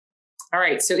All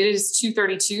right, so it is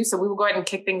 2:32, so we will go ahead and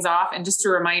kick things off. And just a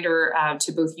reminder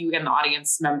to both you and the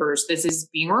audience members, this is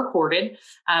being recorded.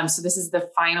 So this is the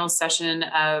final session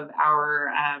of our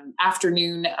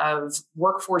afternoon of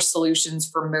workforce solutions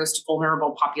for most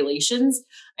vulnerable populations.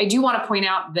 I do want to point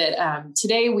out that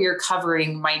today we are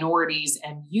covering minorities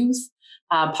and youth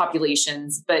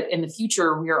populations, but in the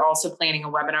future, we are also planning a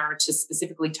webinar to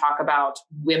specifically talk about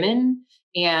women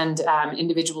and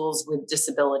individuals with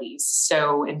disabilities.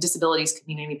 So, and disabilities can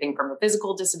mean anything from a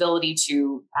physical disability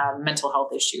to mental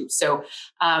health issue. So,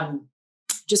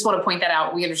 just want to point that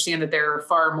out. We understand that there are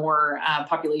far more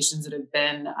populations that have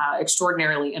been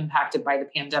extraordinarily impacted by the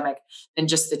pandemic than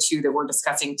just the two that we're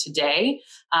discussing today.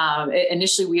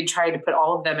 Initially, we had tried to put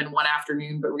all of them in one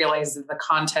afternoon, but realized that the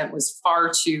content was far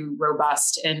too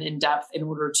robust and in depth in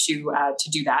order to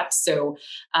do that. So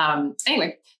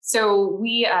anyway, so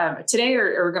we today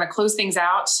are going to close things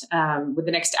out with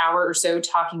the next hour or so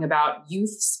talking about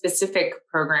youth-specific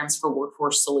programs for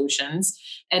workforce solutions.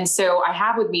 And so I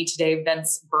have with me today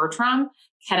Vince Bertram,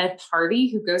 Kenneth Harvey,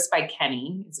 who goes by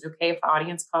Kenny. Is it okay if the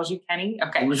audience calls you Kenny?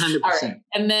 Okay. 100%. All right.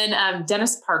 And then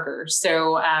Dennis Parker.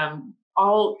 So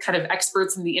all kind of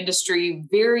experts in the industry,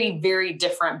 very, very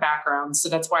different backgrounds. So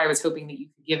that's why I was hoping that you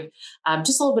could give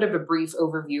just a little bit of a brief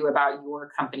overview about your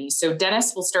company. So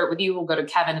Dennis, we'll start with you. We'll go to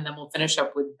Kevin, and then we'll finish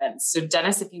up with Vince. So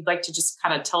Dennis, if you'd like to just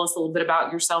kind of tell us a little bit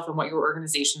about yourself and what your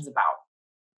organization's about.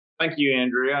 Thank you,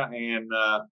 Andrea, and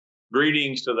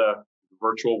greetings to the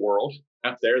virtual world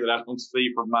out there that I don't see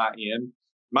from my end.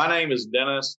 My name is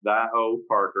Dennis Dio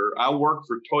Parker. I work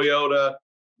for Toyota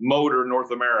Motor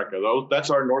North America.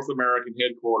 That's our North American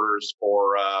headquarters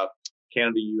for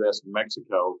Canada, U.S., and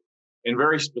Mexico. And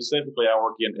very specifically, I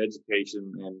work in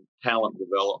education and talent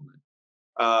development.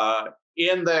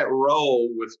 In that role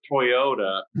with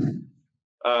Toyota,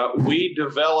 we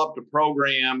developed a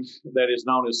program that is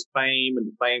known as FAME and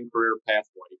the FAME Career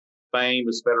Pathway. FAME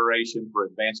is Federation for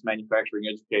Advanced Manufacturing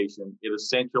Education. It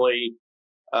essentially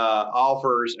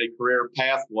offers a career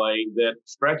pathway that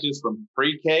stretches from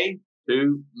pre-K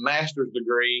to master's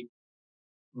degree,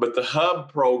 but the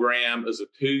hub program is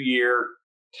a 2-year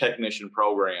technician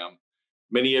program.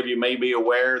 Many of you may be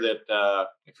aware that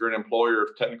if you're an employer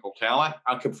of technical talent,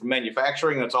 I come from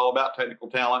manufacturing, that's all about technical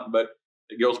talent, but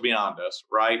it goes beyond us,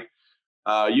 right?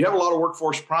 You have a lot of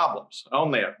workforce problems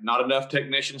on there. Not enough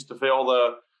technicians to fill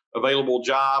the available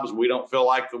jobs. We don't feel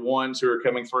like the ones who are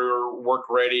coming through are work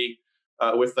ready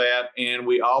with that. And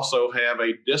we also have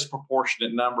a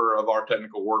disproportionate number of our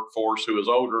technical workforce who is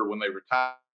older when they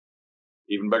retire.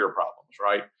 Even bigger problems,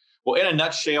 right? Well, in a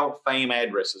nutshell, FAME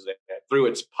addresses that through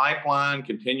its pipeline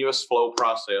continuous flow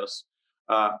process.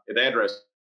 It addresses.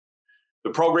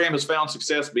 The program has found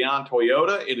success beyond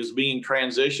Toyota. It is being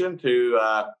transitioned to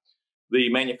the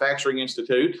Manufacturing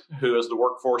Institute, who is the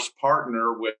workforce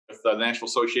partner with the National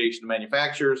Association of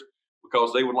Manufacturers,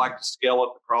 because they would like to scale it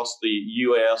across the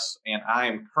U.S. And I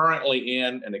am currently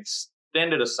in an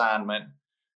extended assignment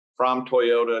from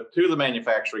Toyota to the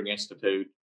Manufacturing Institute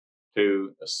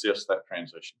to assist that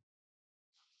transition.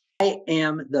 I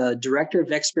am the Director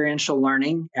of Experiential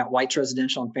Learning at White's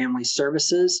Residential and Family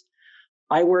Services.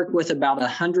 I work with about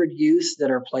 100 youth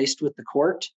that are placed with the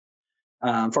court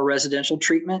for residential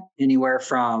treatment, anywhere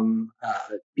from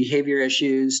behavior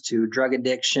issues to drug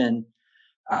addiction.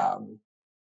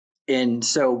 And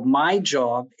so my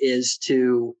job is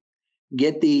to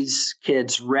get these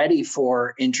kids ready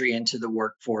for entry into the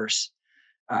workforce.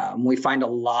 We find a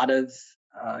lot of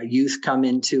youth come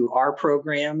into our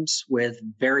programs with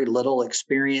very little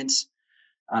experience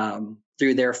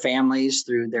through their families,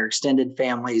 through their extended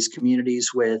families,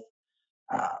 communities with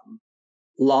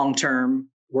long-term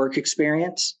work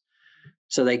experience.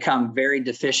 So they come very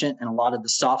deficient in a lot of the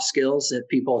soft skills that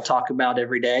people talk about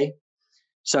every day.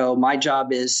 So my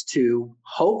job is to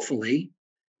hopefully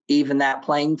even that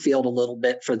playing field a little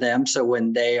bit for them. So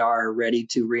when they are ready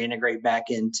to reintegrate back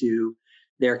into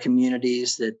their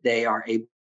communities, that they are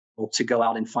able to go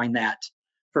out and find that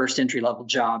first entry-level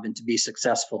job and to be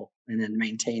successful and then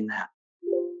maintain that.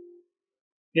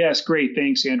 Yes, great.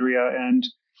 Thanks, Andrea. And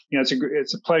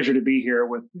it's a pleasure to be here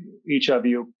with each of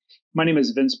you. My name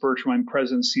is Vince Bertram. I'm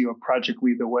President and CEO of Project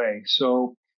Lead the Way.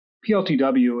 So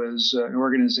PLTW is an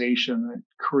organization that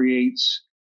creates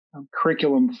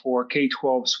curriculum for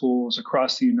K-12 schools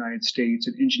across the United States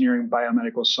in engineering,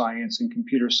 biomedical science, and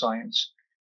computer science.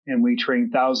 And we train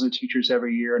thousands of teachers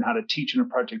every year on how to teach in a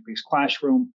project-based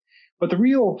classroom. But the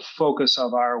real focus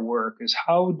of our work is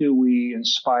how do we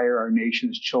inspire our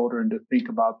nation's children to think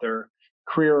about their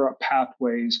career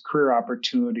pathways, career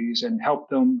opportunities, and help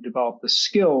them develop the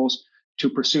skills to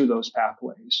pursue those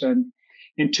pathways.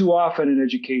 And too often in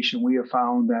education, we have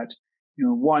found that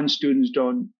One, students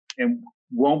don't and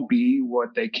won't be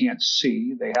what they can't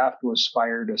see. They have to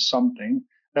aspire to something.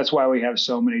 That's why we have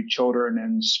so many children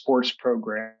in sports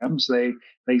programs.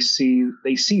 They see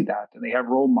that, and they have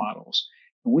role models.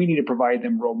 And we need to provide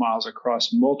them role models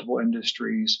across multiple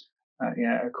industries,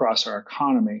 across our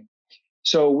economy.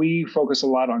 So we focus a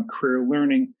lot on career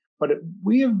learning, but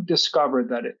we have discovered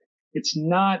that it's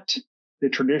not the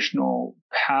traditional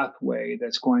pathway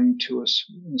that's going to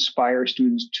inspire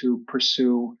students to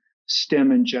pursue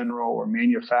STEM in general or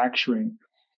manufacturing,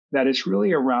 that it's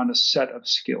really around a set of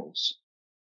skills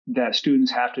that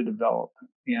students have to develop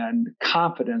and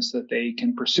confidence that they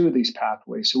can pursue these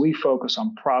pathways. So we focus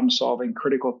on problem solving,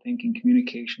 critical thinking,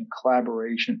 communication,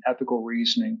 collaboration, ethical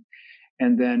reasoning,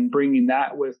 and then bringing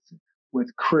that with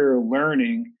career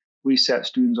learning, we set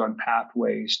students on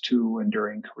pathways to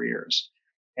enduring careers.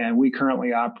 And we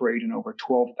currently operate in over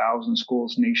 12,000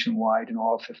 schools nationwide in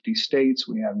all 50 states.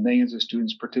 We have millions of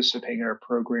students participating in our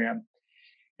program.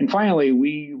 And finally,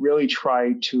 we really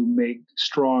try to make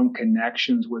strong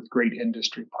connections with great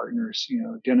industry partners.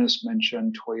 Dennis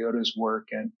mentioned Toyota's work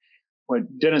and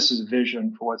what Dennis's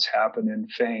vision for what's happened in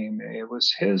FAME. It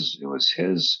was his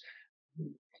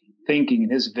thinking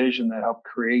and his vision that helped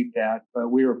create that. But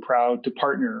we were proud to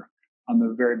partner on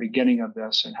the very beginning of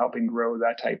this and helping grow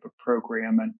that type of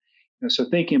program. And so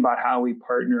thinking about how we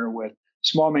partner with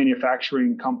small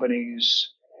manufacturing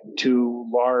companies to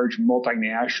large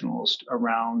multinationals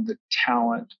around the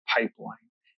talent pipeline.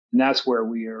 And that's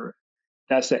where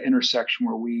that's the intersection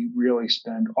where we really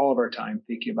spend all of our time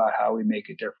thinking about how we make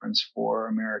a difference for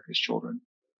America's children.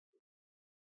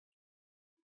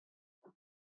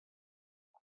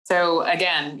 So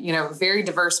again, very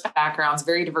diverse backgrounds,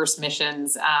 very diverse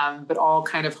missions, but all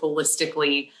kind of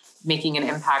holistically making an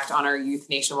impact on our youth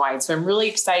nationwide. So I'm really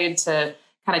excited to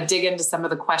kind of dig into some of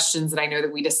the questions that I know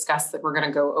that we discussed that we're going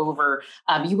to go over.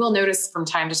 You will notice from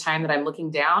time to time that I'm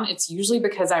looking down. It's usually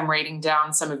because I'm writing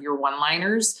down some of your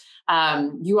one-liners.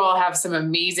 You all have some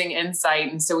amazing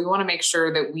insight. And so we want to make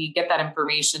sure that we get that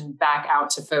information back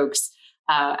out to folks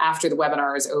after the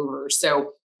webinar is over.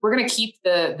 So we're going to keep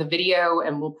the video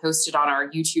and we'll post it on our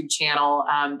YouTube channel.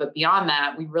 But beyond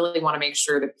that, we really want to make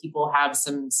sure that people have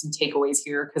some takeaways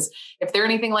here. Because if they're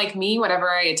anything like me, whenever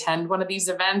I attend one of these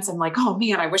events, I'm like, oh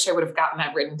man, I wish I would have gotten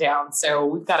that written down. So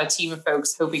we've got a team of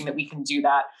folks hoping that we can do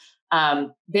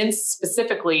that. Vince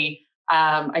specifically,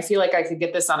 I feel like I could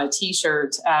get this on a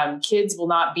t-shirt. Kids will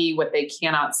not be what they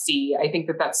cannot see. I think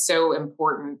that that's so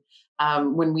important.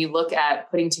 When we look at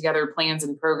putting together plans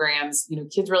and programs,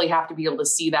 kids really have to be able to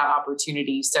see that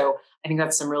opportunity. So I think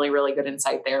that's some really, really good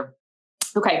insight there.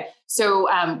 Okay, so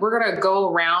we're going to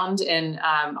go around and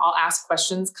I'll ask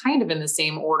questions kind of in the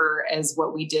same order as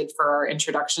what we did for our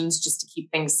introductions, just to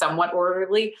keep things somewhat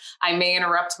orderly. I may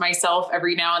interrupt myself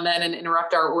every now and then and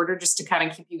interrupt our order just to kind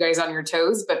of keep you guys on your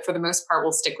toes, but for the most part,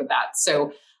 we'll stick with that.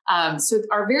 So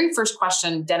our very first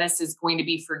question, Dennis, is going to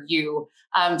be for you.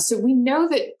 So we know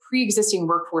that pre-existing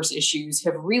workforce issues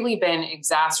have really been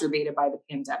exacerbated by the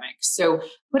pandemic. So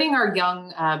putting our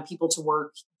young people to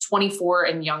work, 24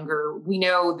 and younger, we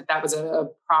know that that was a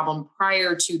problem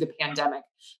prior to the pandemic.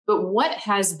 But what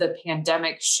has the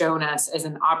pandemic shown us as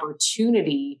an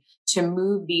opportunity to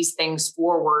move these things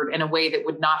forward in a way that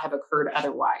would not have occurred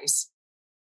otherwise?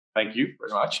 Thank you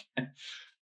very much.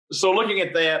 So looking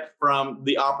at that from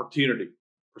the opportunity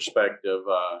perspective,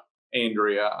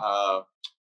 Andrea,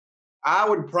 I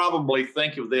would probably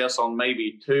think of this on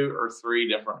maybe 2 or 3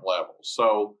 different levels.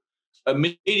 So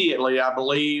immediately, I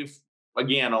believe,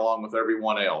 again, along with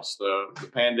everyone else, the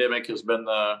pandemic has been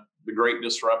the great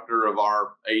disruptor of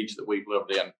our age that we've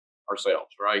lived in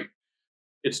ourselves, right?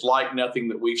 It's like nothing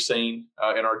that we've seen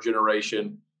in our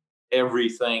generation.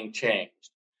 Everything changed.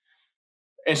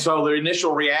 And so the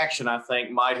initial reaction, I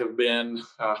think, might have been,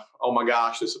 oh my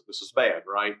gosh, this is bad,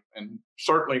 right? And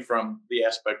certainly from the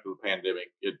aspect of the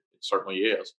pandemic, it certainly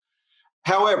is.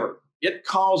 However, it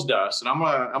caused us, and I'm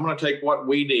gonna take what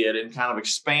we did and kind of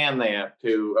expand that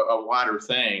to a wider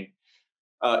thing.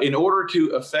 In order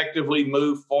to effectively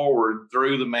move forward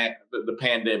through the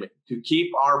pandemic, to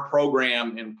keep our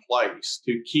program in place,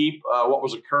 to keep what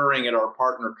was occurring at our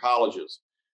partner colleges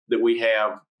that we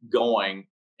have going,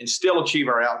 and still achieve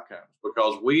our outcomes,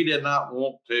 because we did not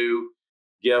want to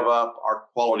give up our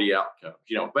quality outcomes.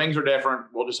 Things are different.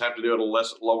 We'll just have to do it at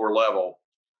a lower level.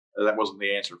 That wasn't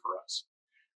the answer for us.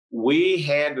 We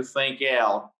had to think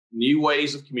out new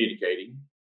ways of communicating,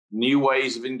 new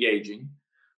ways of engaging,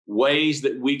 ways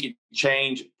that we could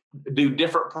change, do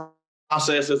different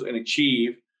processes and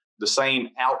achieve the same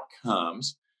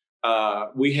outcomes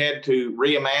we had to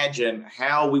reimagine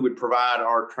how we would provide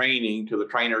our training to the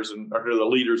trainers or to the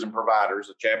leaders and providers,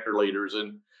 the chapter leaders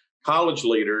and college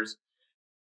leaders.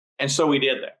 And so we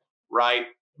did that, right?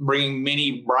 Bringing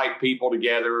many bright people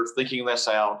together, thinking this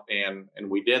out, and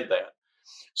we did that.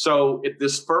 So at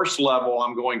this first level,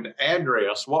 I'm going to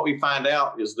address what we find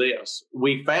out is this.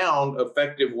 We found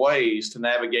effective ways to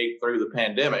navigate through the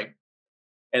pandemic.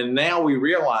 And now we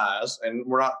realize, and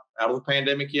we're not out of the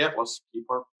pandemic yet. Let's keep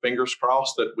our fingers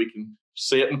crossed that we can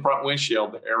see it in front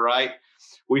windshield there, right?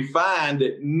 We find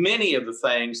that many of the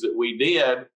things that we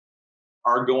did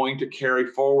are going to carry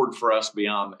forward for us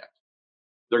beyond that.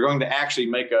 They're going to actually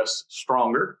make us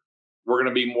stronger. We're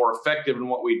going to be more effective in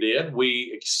what we did.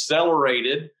 We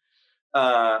accelerated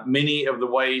many of the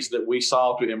ways that we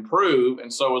saw to improve.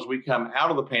 And so as we come out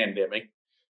of the pandemic,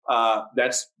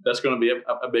 that's going to be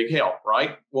a big help,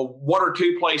 right? Well, what are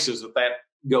two places that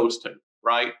goes to,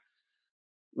 right?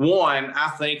 One, I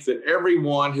think that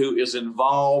everyone who is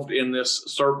involved in this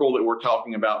circle that we're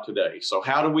talking about today. So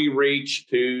how do we reach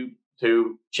to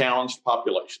challenged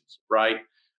populations, right?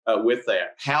 With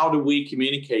that, how do we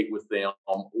communicate with them?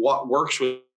 What works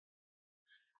with?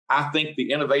 I think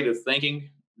the innovative thinking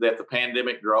that the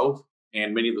pandemic drove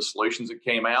and many of the solutions that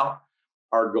came out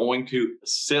are going to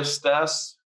assist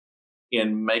us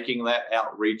in making that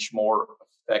outreach more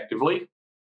effectively.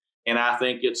 And I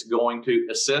think it's going to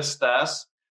assist us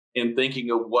in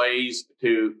thinking of ways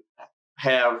to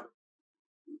have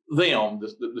them,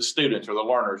 the students or the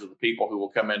learners or the people who will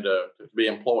come in to be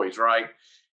employees, right?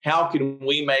 How can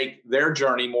we make their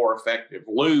journey more effective,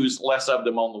 lose less of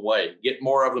them on the way, get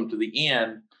more of them to the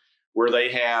end where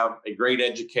they have a great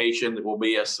education that will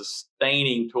be a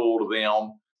sustaining tool to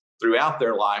them throughout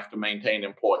their life to maintain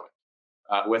employment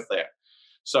with that.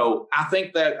 So I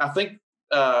think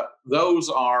those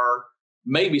are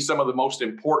maybe some of the most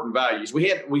important values. We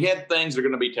had things that are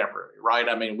going to be temporary, right?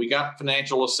 I mean, we got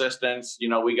financial assistance,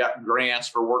 we got grants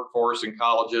for workforce and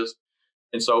colleges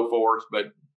and so forth,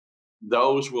 but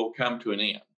those will come to an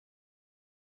end.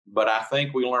 But I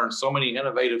think we learned so many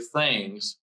innovative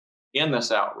things in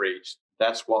this outreach.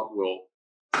 That's what will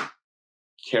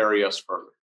carry us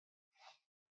further.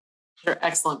 Sure.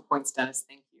 Excellent points, Dennis.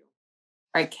 Thank you.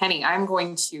 All right, Kenny, I'm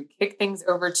going to kick things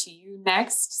over to you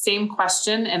next. Same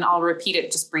question, and I'll repeat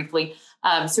it just briefly.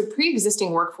 So pre-existing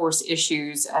workforce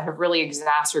issues have really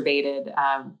exacerbated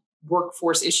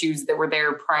workforce issues that were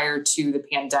there prior to the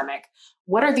pandemic.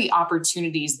 What are the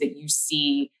opportunities that you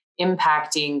see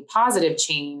impacting positive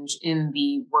change in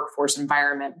the workforce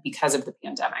environment because of the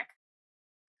pandemic?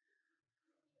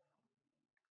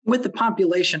 With the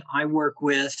population I work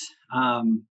with,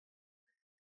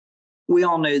 we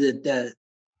all know that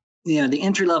the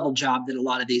entry-level job that a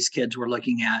lot of these kids were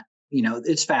looking at,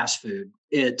 it's fast food.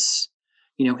 It's,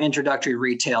 introductory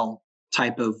retail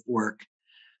type of work.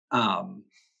 That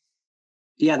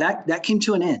came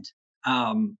to an end.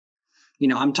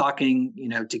 I'm talking,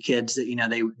 to kids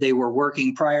that, they were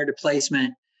working prior to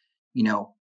placement,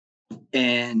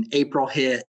 and April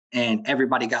hit and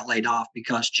everybody got laid off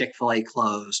because Chick-fil-A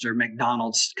closed or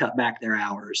McDonald's cut back their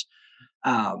hours.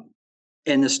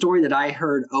 And the story that I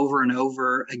heard over and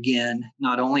over again,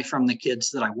 not only from the kids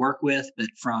that I work with, but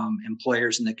from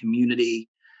employers in the community,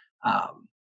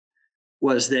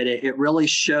 was that it really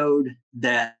showed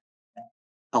that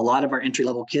a lot of our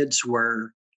entry-level kids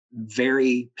were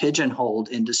very pigeonholed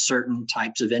into certain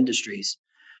types of industries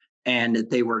and that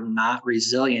they were not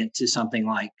resilient to something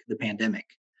like the pandemic.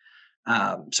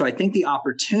 So I think the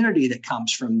opportunity that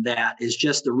comes from that is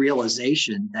just the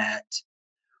realization that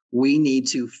we need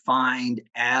to find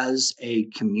as a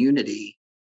community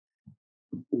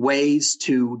ways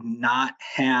to not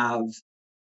have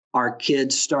our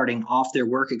kids starting off their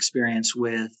work experience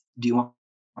with, do you want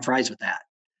fries with that?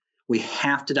 We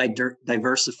have to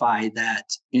diversify that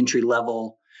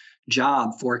entry-level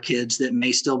job for kids that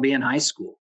may still be in high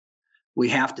school. We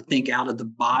have to think out of the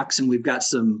box, and we've got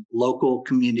some local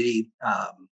community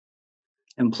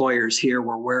employers here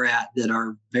where we're at that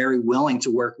are very willing to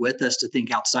work with us to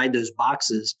think outside those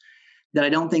boxes that I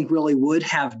don't think really would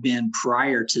have been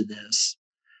prior to this.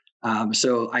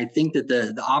 So I think that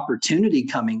the opportunity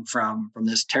coming from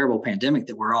this terrible pandemic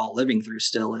that we're all living through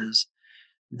still is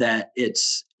that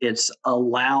it's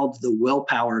allowed the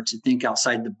willpower to think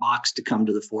outside the box to come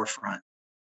to the forefront.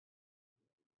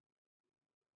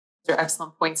 Those are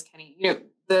excellent points, Kenny.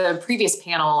 The previous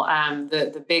panel,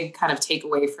 the big kind of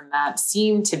takeaway from that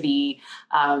seemed to be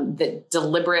that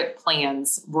deliberate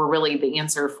plans were really the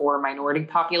answer for minority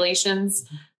populations.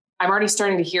 I'm already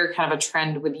starting to hear kind of a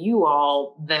trend with you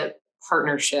all that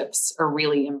partnerships are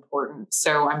really important.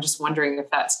 So I'm just wondering if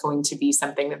that's going to be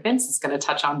something that Vince is going to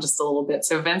touch on just a little bit.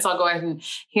 So Vince, I'll go ahead and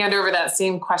hand over that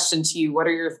same question to you. What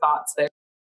are your thoughts there?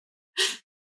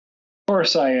 Of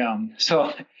course I am.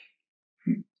 So,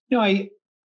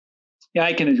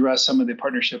 I can address some of the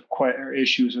partnership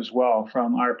issues as well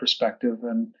from our perspective.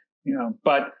 And,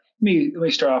 but let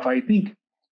me start off. I think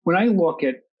when I look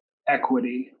at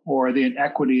equity or the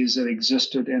inequities that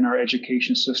existed in our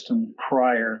education system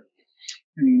prior,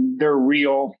 I mean, they're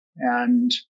real.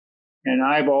 And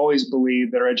I've always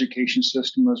believed that our education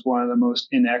system is one of the most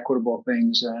inequitable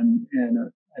things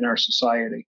in our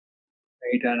society.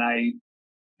 Right.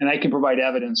 And I can provide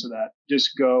evidence of that.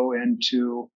 Just go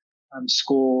into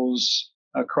schools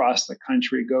across the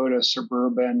country, go to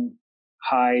suburban,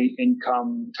 high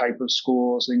income type of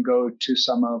schools, and go to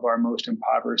some of our most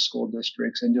impoverished school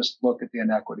districts and just look at the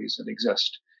inequities that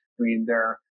exist. I mean,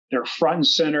 they're front and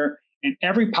center, and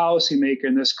every policymaker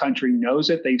in this country knows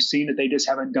it. They've seen it. They just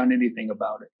haven't done anything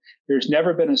about it. There's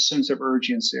never been a sense of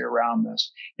urgency around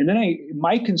this. And then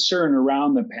my concern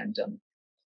around the pandemic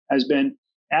has been,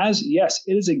 yes,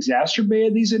 it has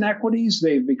exacerbated these inequities.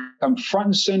 They've become front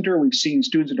and center. We've seen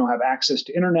students who don't have access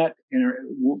to internet and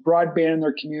broadband in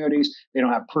their communities. They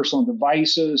don't have personal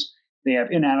devices. They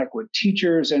have inadequate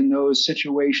teachers in those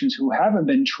situations who haven't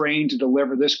been trained to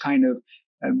deliver this kind of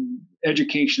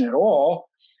education at all.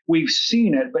 We've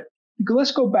seen it, but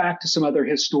let's go back to some other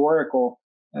historical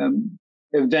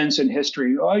events in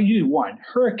history. I'll use one.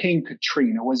 Hurricane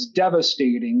Katrina was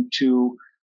devastating to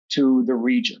the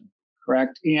region.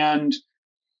 Correct. And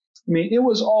I mean, it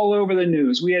was all over the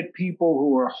news. We had people who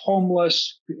were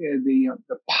homeless, the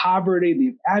poverty,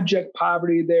 the abject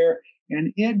poverty there,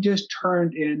 and it just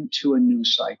turned into a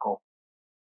news cycle.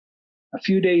 A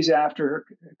few days after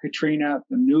Katrina,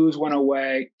 the news went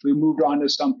away. We moved on to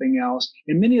something else.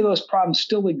 And many of those problems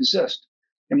still exist.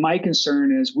 And my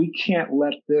concern is we can't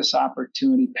let this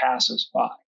opportunity pass us by.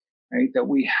 Right, that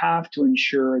we have to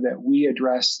ensure that we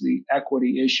address the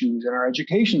equity issues in our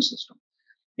education system.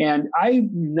 And I'm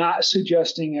not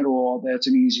suggesting at all that's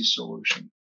an easy solution.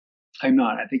 I'm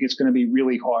not. I think it's going to be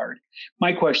really hard.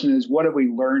 My question is, what have we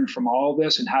learned from all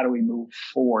this and how do we move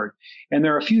forward? And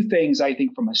there are a few things I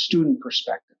think from a student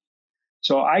perspective.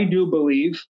 So I do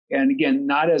believe, and again,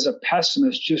 not as a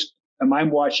pessimist, just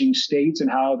I'm watching states and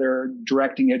how they're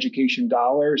directing education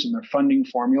dollars and their funding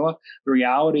formula. The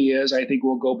reality is, I think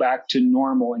we'll go back to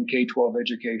normal in K-12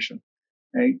 education.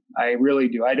 Right? I really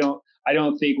do. I don't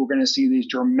think we're going to see these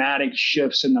dramatic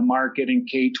shifts in the market in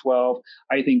K-12.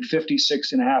 I think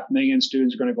 56.5 million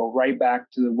students are going to go right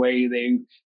back to the way they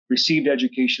received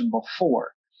education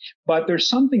before. But there's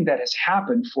something that has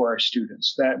happened for our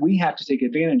students that we have to take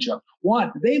advantage of.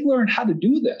 One, they've learned how to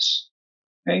do this.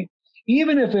 Okay?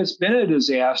 Even if it's been a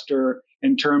disaster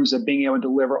in terms of being able to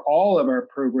deliver all of our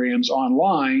programs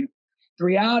online, the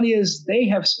reality is they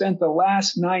have spent the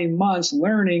last 9 months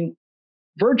learning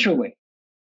virtually.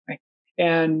 Right?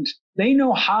 And they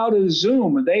know how to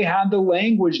Zoom. They have the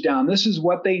language down. This is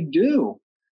what they do.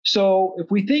 So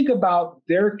if we think about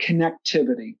their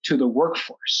connectivity to the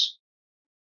workforce,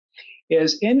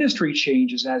 as industry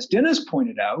changes, as Dennis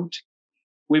pointed out,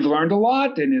 we've learned a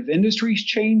lot. And if industry is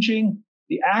changing,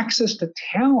 the access to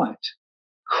talent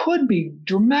could be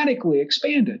dramatically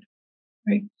expanded.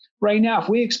 Right now, if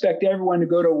we expect everyone to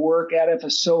go to work at a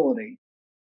facility,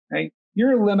 right,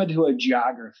 you're limited to a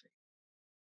geography.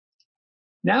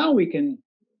 Now we can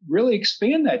really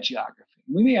expand that geography.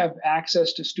 We may have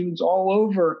access to students all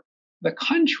over the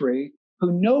country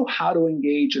who know how to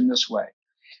engage in this way.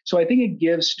 So I think it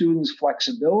gives students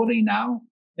flexibility now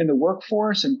in the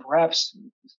workforce, and perhaps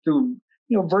through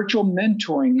virtual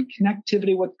mentoring and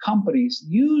connectivity with companies,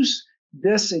 use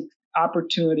this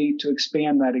opportunity to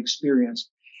expand that experience.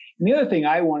 And the other thing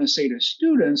I want to say to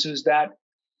students is that,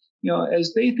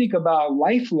 as they think about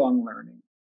lifelong learning,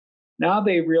 now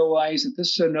they realize that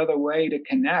this is another way to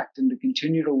connect and to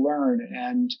continue to learn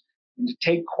and to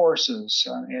take courses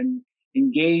and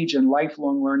engage in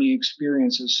lifelong learning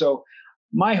experiences. So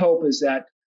my hope is that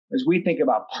as we think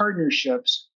about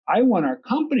partnerships, I want our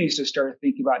companies to start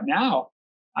thinking about now,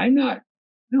 I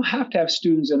don't have to have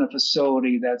students in a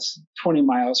facility that's 20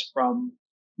 miles from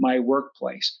my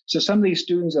workplace. So some of these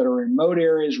students that are in remote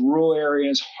areas, rural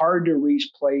areas, hard to reach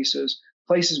places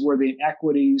where the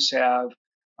inequities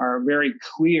are very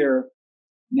clear,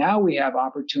 now we have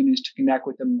opportunities to connect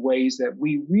with them in ways that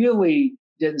we really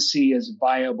didn't see as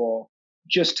viable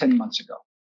just 10 months ago.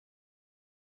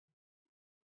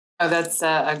 Oh, that's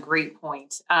a great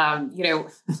point.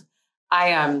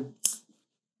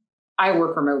 I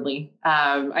work remotely.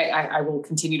 I will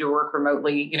continue to work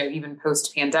remotely, even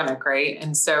post pandemic. Right.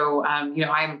 And so,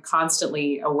 I'm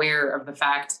constantly aware of the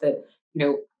fact that,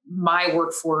 my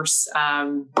workforce,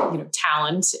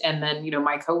 talent, and then,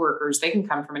 my coworkers, they can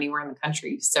come from anywhere in the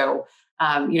country. So,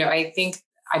 I think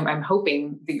I'm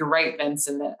hoping that you're right, Vince,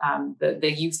 and that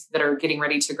the youth that are getting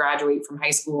ready to graduate from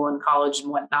high school and college and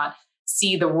whatnot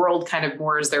see the world kind of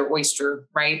more as their oyster,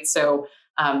 right? So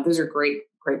those are great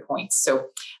points. So,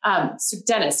 so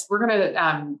Dennis, we're going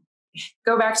to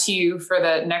go back to you for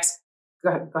the next.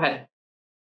 Go ahead.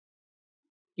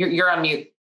 You're on mute.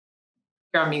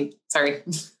 You're on mute. Sorry.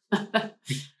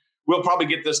 We'll probably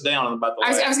get this down in about the I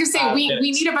was going to say, we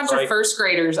need a bunch right? of first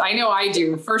graders. I know I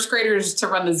do. First graders to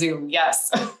run the Zoom.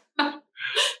 Yes.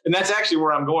 And that's actually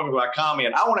where I'm going with my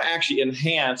comment. I want to actually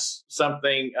enhance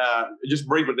something, just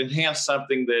briefly enhance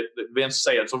something that Vince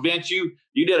said. So Vince, you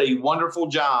did a wonderful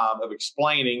job of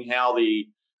explaining how the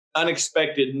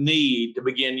unexpected need to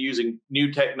begin using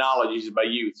new technologies by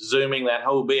youth, Zooming, that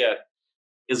whole bit,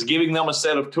 is giving them a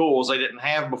set of tools they didn't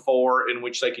have before in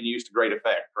which they can use to great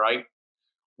effect, right?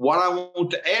 What I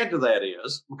want to add to that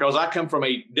is, because I come from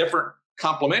a different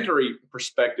complementary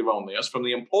perspective on this, from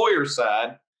the employer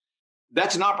side,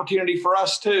 that's an opportunity for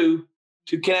us to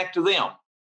connect to them,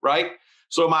 right?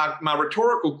 So my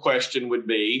rhetorical question would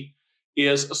be,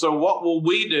 so what will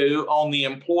we do on the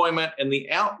employment and the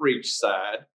outreach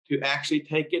side to actually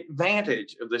take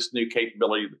advantage of this new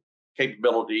capability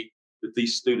that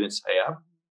these students have?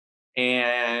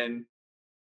 And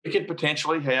we could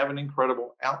potentially have an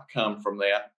incredible outcome from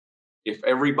that if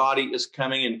everybody is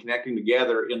coming and connecting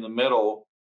together in the middle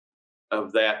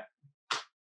of that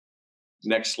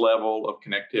next level of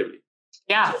connectivity.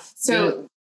 Yeah. So,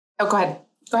 go ahead.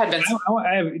 Go ahead,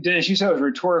 Vince. Dennis, you said it was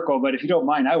rhetorical, but if you don't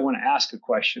mind, I want to ask a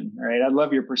question. All right. I'd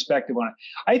love your perspective on it.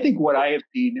 I think what I've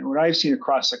seen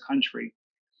across the country,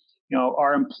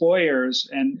 our employers,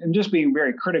 and just being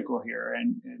very critical here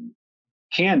and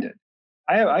candid.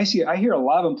 I hear a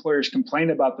lot of employers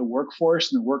complain about the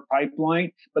workforce and the work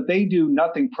pipeline, but they do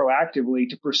nothing proactively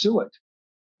to pursue it.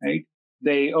 Right?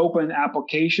 They open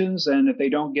applications, and if they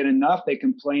don't get enough, they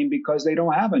complain because they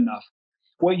don't have enough.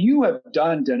 What you have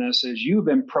done, Dennis, is you've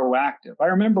been proactive. I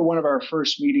remember one of our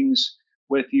first meetings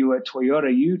with you at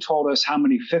Toyota, you told us how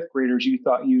many fifth graders you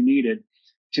thought you needed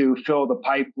to fill the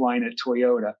pipeline at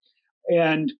Toyota.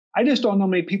 And I just don't know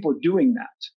many people doing that.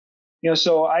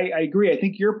 So I agree. I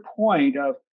think your point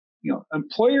of,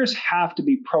 employers have to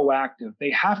be proactive. They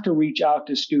have to reach out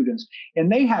to students,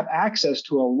 and they have access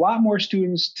to a lot more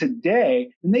students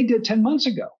today than they did 10 months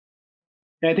ago.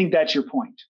 And I think that's your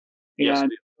point. Yes.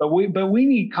 But we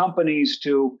need companies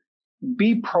to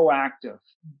be proactive,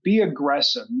 be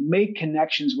aggressive, make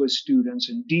connections with students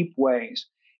in deep ways,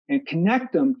 and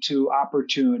connect them to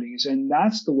opportunities. And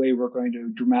that's the way we're going to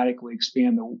dramatically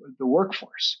expand the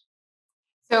workforce.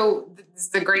 So this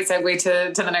is a great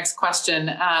segue to the next question.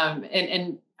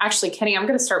 And actually, Kenny, I'm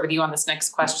going to start with you on this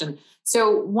next question.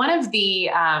 So one of the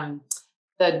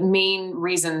main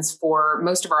reasons for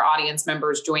most of our audience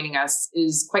members joining us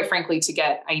is, quite frankly, to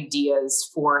get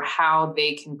ideas for how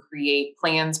they can create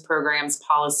plans, programs,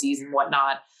 policies, and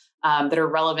whatnot that are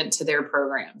relevant to their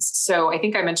programs. So I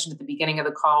think I mentioned at the beginning of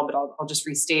the call, but I'll just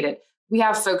restate it. We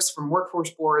have folks from workforce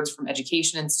boards, from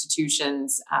education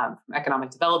institutions, from economic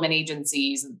development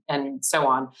agencies, and so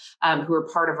on, who are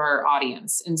part of our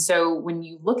audience. And so when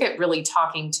you look at really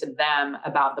talking to them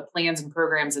about the plans and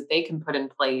programs that they can put in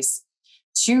place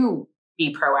to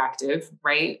be proactive,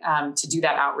 right, to do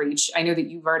that outreach, I know that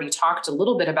you've already talked a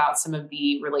little bit about some of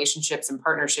the relationships and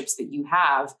partnerships that you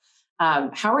have.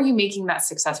 How are you making that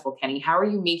successful, Kenny? How are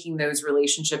you making those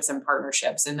relationships and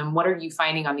partnerships? And then what are you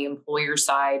finding on the employer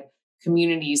side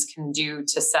communities can do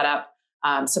to set up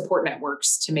support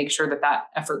networks to make sure that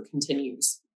effort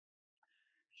continues?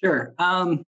 Sure.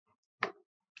 And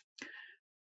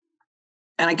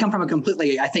I come from a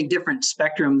completely, I think, different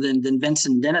spectrum than Vince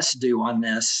and Dennis do on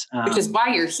this. Which is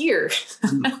why you're here.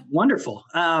 Wonderful.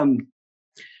 And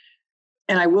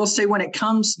I will say, when it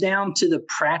comes down to the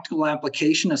practical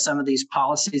application of some of these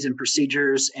policies and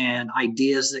procedures and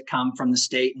ideas that come from the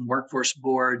state and workforce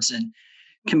boards and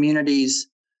communities,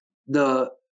 the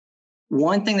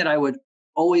one thing that I would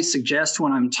always suggest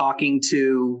when I'm talking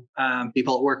to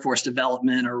people at Workforce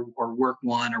Development or Work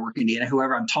One or Work Indiana,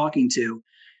 whoever I'm talking to,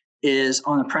 is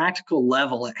on a practical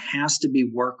level, it has to be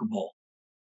workable.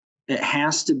 It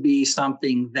has to be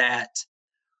something that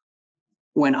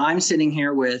when I'm sitting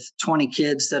here with 20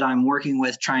 kids that I'm working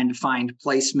with trying to find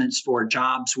placements for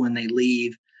jobs when they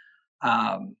leave,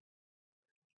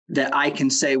 that I can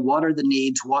say, what are the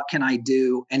needs? What can I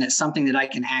do? And it's something that I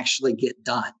can actually get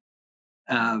done.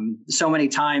 So many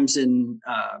times in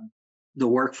the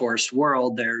workforce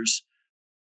world, there's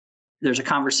a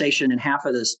conversation, and half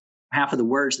of the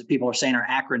words that people are saying are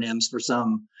acronyms for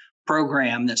some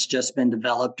program that's just been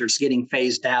developed, or it's getting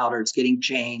phased out, or it's getting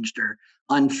changed, or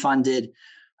unfunded.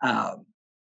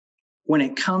 When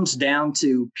it comes down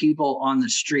to people on the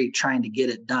street trying to get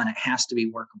it done, it has to be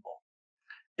workable.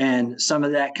 And some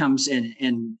of that comes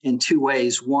in two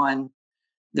ways. One,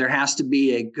 there has to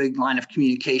be a good line of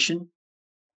communication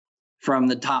from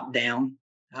the top down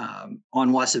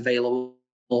on what's available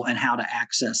and how to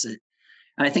access it.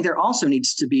 And I think there also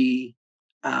needs to be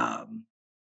a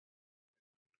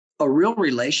real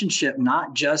relationship,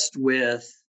 not just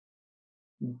with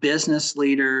business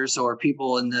leaders or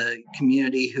people in the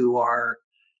community who are,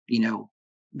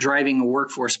 driving a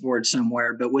workforce board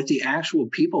somewhere, but with the actual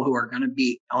people who are going to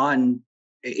be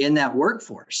in that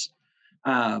workforce.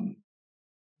 I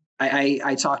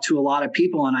talk to a lot of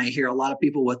people, and I hear a lot of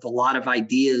people with a lot of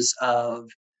ideas of,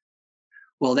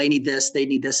 well, they need this,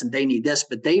 and they need this,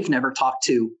 but they've never talked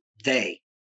to they've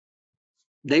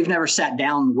never sat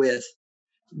down with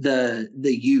the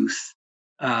youth.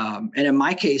 And in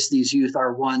my case, these youth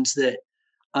are ones that,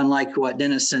 unlike what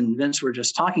Dennis and Vince were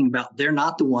just talking about, they're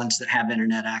not the ones that have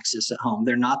internet access at home.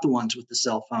 They're not the ones with the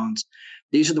cell phones.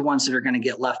 These are the ones that are going to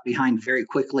get left behind very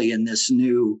quickly in this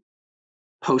new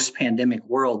post-pandemic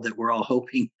world that we're all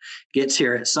hoping gets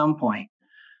here at some point.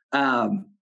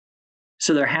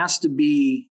 So there has to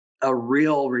be a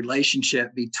real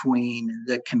relationship between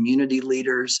the community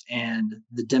leaders and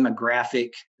the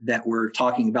demographic that we're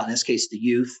talking about, in this case, the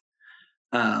youth.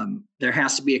 There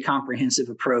has to be a comprehensive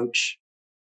approach.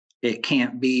 It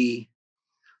can't be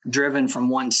driven from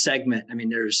one segment. I mean,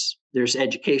 there's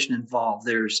education involved.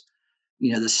 There's,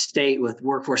 the state with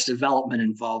workforce development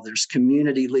involved. There's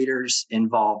community leaders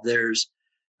involved. There's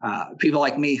people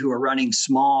like me who are running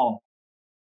small,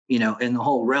 in the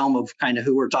whole realm of kind of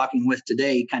who we're talking with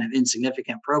today, kind of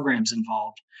insignificant programs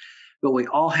involved. But we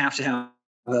all have to have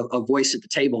a voice at the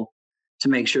table to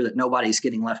make sure that nobody's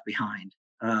getting left behind.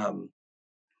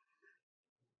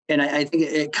 And I think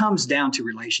it comes down to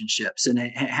relationships, and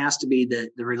it has to be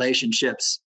that the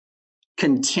relationships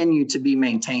continue to be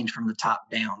maintained from the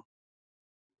top down.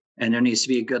 And there needs to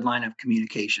be a good line of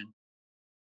communication.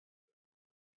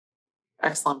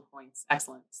 Excellent points.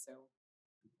 Excellent. So,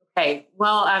 okay.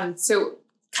 Well, so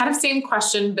kind of same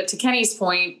question, but to Kenny's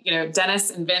point,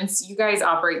 Dennis and Vince, you guys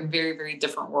operate in very, very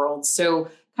different worlds. So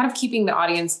kind of keeping the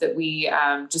audience that we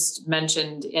just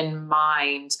mentioned in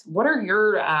mind, what are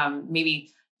your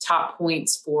maybe top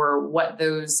points for what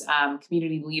those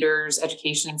community leaders,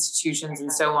 education institutions,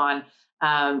 and so on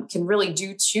can really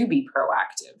do to be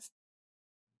proactive?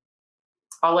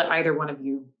 I'll let either one of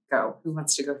you go. Who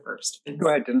wants to go first? Vince? Go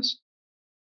ahead, Dennis.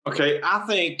 Okay, I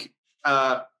think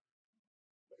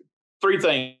three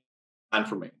things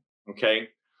for me. Okay,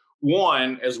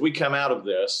 one, as we come out of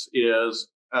this, is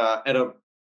at a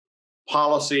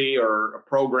policy or a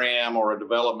program or a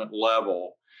development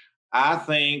level, I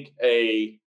think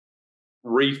a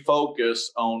refocus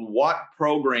on what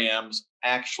programs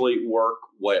actually work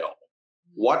well.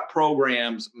 What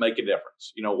programs make a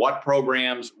difference? What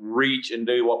programs reach and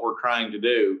do what we're trying to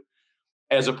do,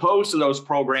 as opposed to those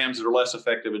programs that are less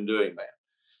effective in doing that.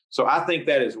 So I think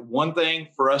that is one thing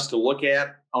for us to look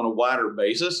at on a wider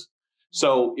basis.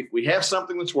 So if we have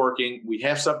something that's working, we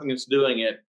have something that's doing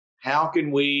it, how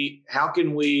can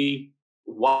we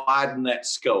widen that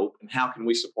scope, and how can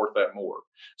we support that more?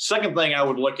 Second thing I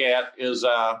would look at is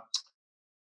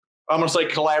I'm going to say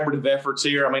collaborative efforts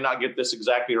here. I may not get this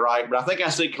exactly right, but I think I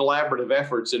see collaborative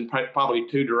efforts in probably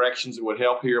two directions that would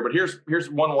help here. But here's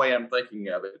one way I'm thinking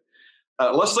of it.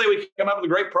 Let's say we come up with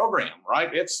a great program, right?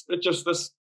 It's just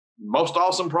this most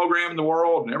awesome program in the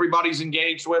world, and everybody's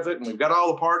engaged with it, and we've got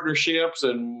all the partnerships,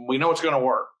 and we know it's going to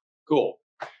work. Cool.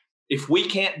 If we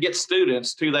can't get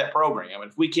students to that program,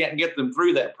 if we can't get them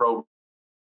through that program,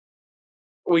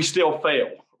 we still fail.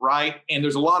 Right. And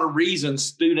there's a lot of reasons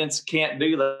students can't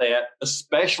do that,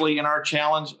 especially in our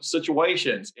challenge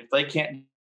situations. If they can't get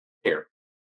there,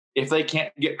 if they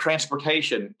can't get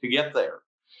transportation to get there,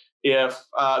 if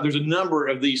there's a number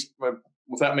of these,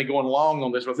 without me going long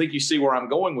on this, but I think you see where I'm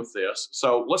going with this.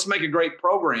 So let's make a great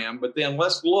program, but then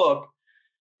let's look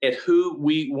at who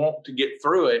we want to get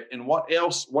through it and what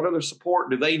other support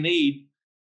do they need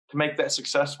to make that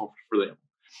successful for them.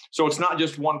 So it's not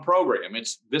just one program.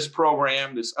 It's this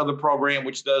program, this other program,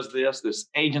 which does this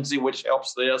agency, which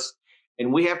helps this.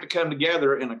 And we have to come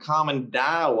together in a common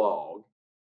dialogue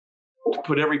to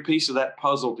put every piece of that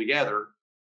puzzle together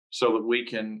so that we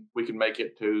can make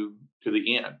it to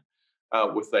the end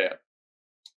with that.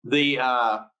 The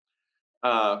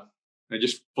It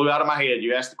just flew out of my head.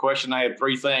 You asked the question. I had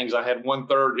three things. I had one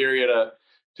third area to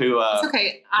it's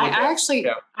okay. I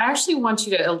actually want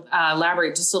you to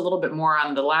elaborate just a little bit more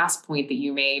on the last point that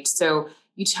you made. So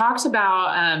you talked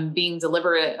about being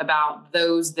deliberate about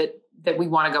those that we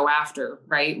want to go after,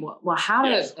 right? Well, how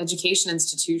do education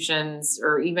institutions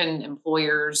or even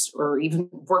employers or even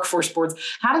workforce boards,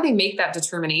 how do they make that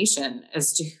determination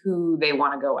as to who they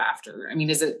want to go after? I mean,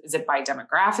 is it by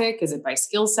demographic? Is it by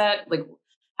skill set? Like,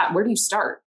 where do you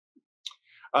start?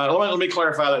 Let me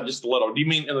clarify that just a little. Do you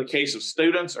mean in the case of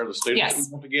students or the students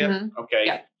we want to get? Mm-hmm. Okay.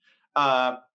 Yeah.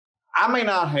 I may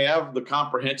not have the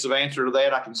comprehensive answer to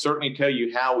that. I can certainly tell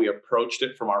you how we approached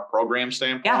it from our program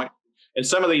standpoint. Yeah. And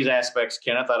some of these aspects,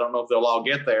 Kenneth, I don't know if they'll all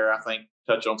get there. I think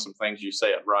touch on some things you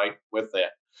said, right, with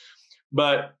that.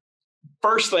 But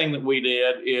first thing that we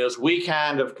did is we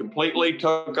kind of completely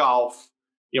took off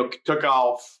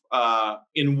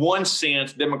in one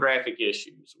sense, demographic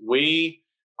issues.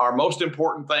 Our most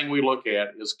important thing we look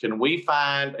at is, can we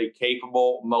find a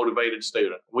capable, motivated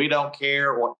student? We don't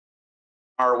care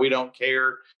we don't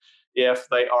care if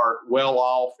they are well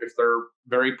off, if they're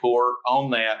very poor on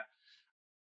that.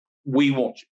 We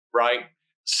want you, right?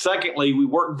 Secondly, we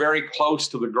work very close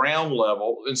to the ground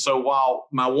level. And so while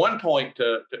my one point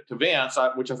to Vince,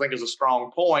 which I think is a strong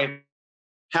point,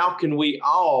 how can we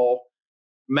all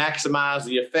maximize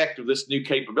the effect of this new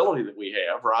capability that we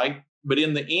have, right? But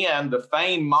in the end, the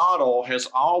FAME model has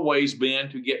always been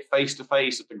to get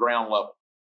face-to-face at the ground level.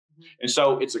 And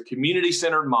so it's a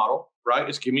community-centered model, right?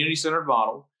 It's a community-centered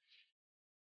model.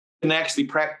 It connects the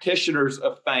practitioners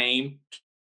of FAME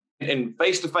and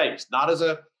face-to-face, not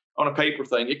on a paper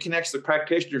thing. It connects the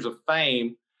practitioners of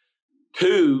FAME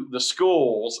to the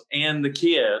schools and the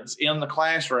kids in the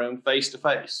classroom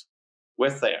face-to-face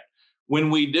with that. When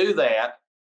we do that,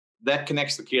 that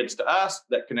connects the kids to us,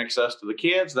 that connects us to the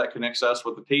kids, that connects us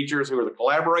with the teachers who are the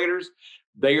collaborators.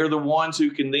 They are the ones who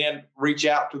can then reach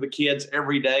out to the kids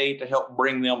every day to help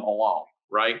bring them along,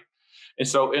 right? And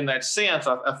so in that sense,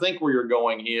 I think where you're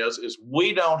going is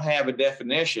we don't have a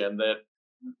definition that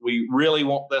we really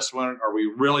want this one or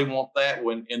we really want that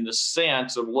one in the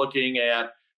sense of looking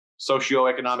at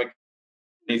socioeconomic,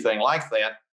 anything like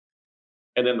that.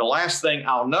 And then the last thing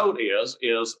I'll note is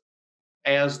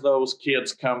as those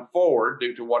kids come forward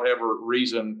due to whatever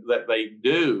reason that they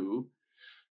do,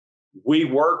 we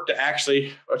work to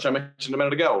actually, which I mentioned a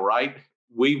minute ago, right?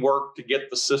 We work to get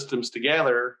the systems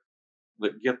together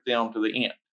that get them to the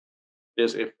end.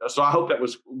 So I hope that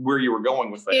was where you were going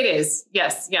with that. It is.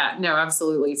 Yes. Yeah. No,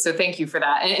 absolutely. So thank you for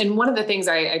that. And one of the things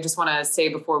I just want to say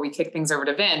before we kick things over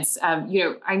to Vince,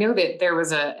 I know that there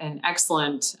was an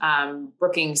excellent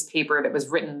Brookings paper that was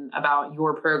written about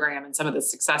your program and some of the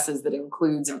successes that it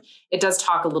includes. And it does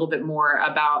talk a little bit more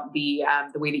about the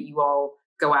way that you all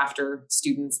go after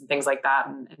students and things like that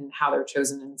and how they're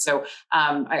chosen. And so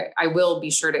I will be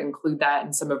sure to include that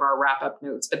in some of our wrap up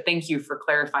notes, but thank you for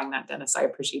clarifying that, Dennis. I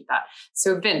appreciate that.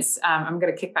 So Vince, I'm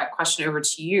going to kick that question over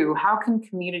to you. How can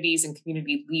communities and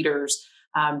community leaders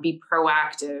be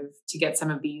proactive to get some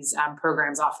of these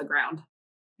programs off the ground?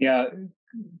 Yeah,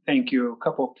 thank you.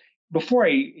 Before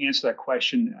I answer that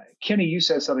question, Kenny, you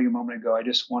said something a moment ago I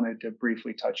just wanted to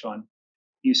briefly touch on.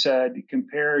 You said,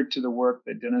 compared to the work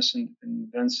that Dennis and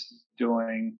Vince is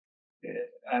doing,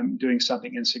 I'm doing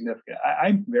something insignificant.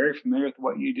 I'm very familiar with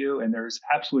what you do, and there's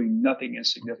absolutely nothing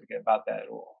insignificant about that at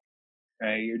all.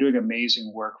 Right? You're doing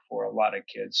amazing work for a lot of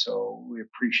kids, so we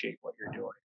appreciate what you're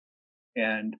doing.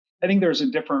 And I think there's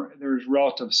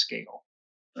relative scale,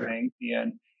 right?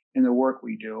 And in the work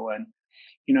we do. And,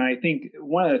 I think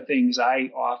one of the things I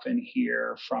often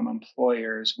hear from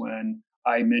employers when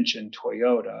I mention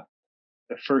Toyota,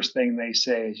 the first thing they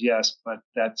say is, yes, but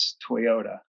that's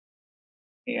Toyota.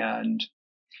 And,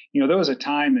 there was a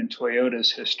time in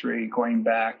Toyota's history going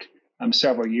back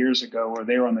several years ago where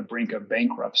they were on the brink of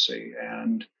bankruptcy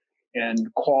and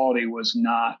quality was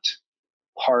not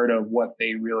part of what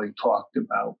they really talked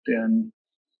about. And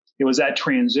it was that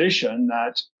transition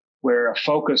where a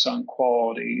focus on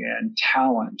quality and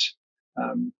talent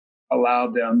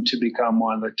allowed them to become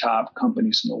one of the top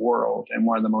companies in the world and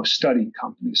one of the most studied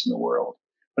companies in the world.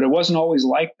 But it wasn't always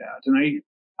like that. And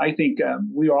I think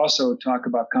we also talk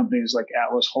about companies like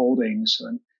Atlas Holdings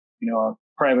and, a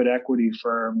private equity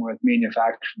firm with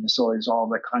manufacturing facilities all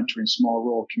over the country in small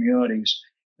rural communities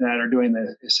that are doing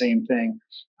the same thing.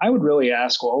 I would really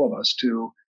ask all of us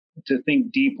to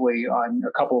think deeply on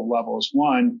a couple of levels.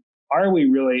 One, are we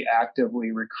really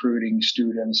actively recruiting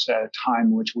students at a time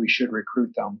in which we should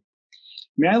recruit them?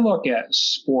 I mean, I look at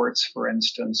sports, for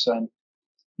instance, and,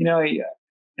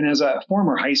 And as a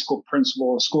former high school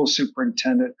principal, school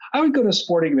superintendent, I would go to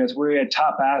sporting events where you had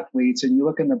top athletes and you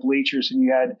look in the bleachers and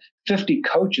you had 50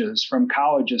 coaches from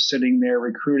colleges sitting there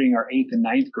recruiting our 8th and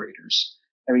 9th graders.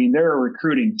 I mean, they're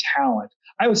recruiting talent.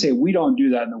 I would say we don't do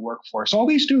that in the workforce. All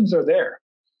these students are there.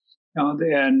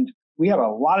 And we have a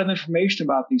lot of information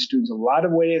about these students, a lot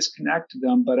of ways to connect to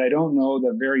them, but I don't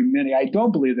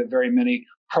believe that very many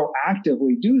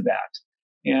proactively do that.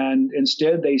 And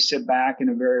instead, they sit back in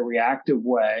a very reactive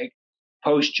way,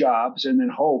 post jobs, and then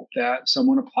hope that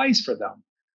someone applies for them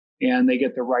and they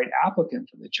get the right applicant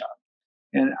for the job.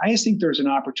 And I just think there's an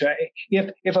opportunity.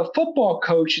 If a football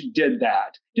coach did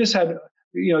that, just had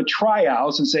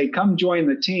tryouts and say, come join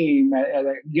the team at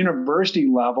a university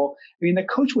level, I mean, the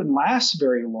coach wouldn't last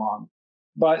very long.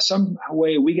 But some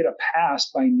way we get a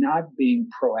pass by not being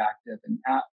proactive and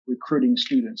recruiting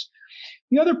students.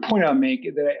 The other point I'll make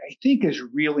that I think is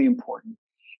really important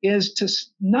is to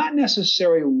not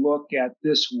necessarily look at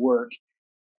this work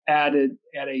at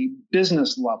a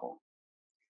business level,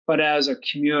 but as a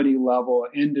community level,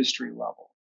 industry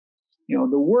level.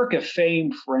 The work of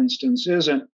FAME, for instance,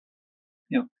 isn't,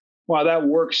 while that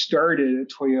work started at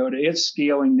Toyota, it's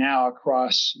scaling now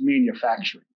across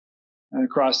manufacturing,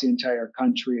 across the entire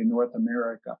country in North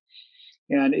America.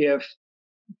 And if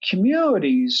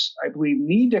communities, I believe,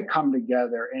 need to come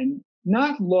together and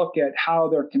not look at how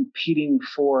they're competing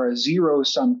for a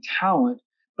zero-sum talent,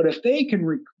 but if they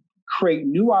can create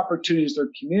new opportunities in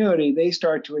their community, they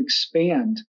start to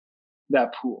expand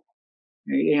that pool.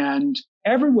 And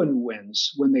everyone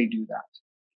wins when they do that.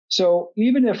 So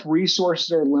even if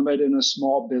resources are limited in a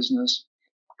small business,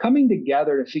 coming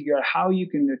together to figure out how you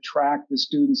can attract the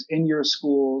students in your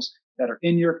schools that are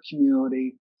in your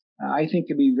community, I think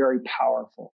can be very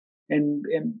powerful. And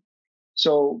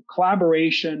so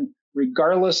collaboration,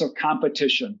 regardless of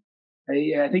competition,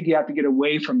 I think you have to get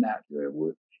away from that.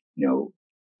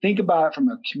 Think about it from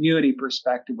a community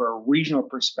perspective or a regional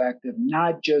perspective,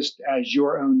 not just as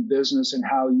your own business and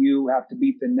how you have to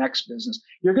beat the next business.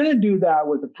 You're going to do that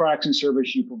with the products and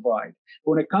service you provide.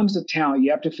 But when it comes to talent, you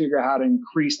have to figure out how to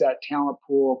increase that talent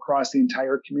pool across the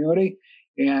entire community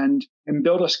and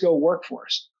build a skilled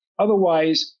workforce.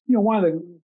 Otherwise, one of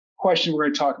the questions we're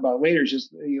going to talk about later is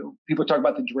just, people talk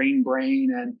about the drain brain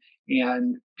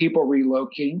and people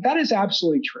relocating. That is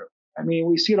absolutely true. I mean,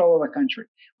 we see it all over the country.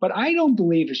 But I don't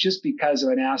believe it's just because of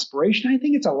an aspiration. I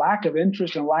think it's a lack of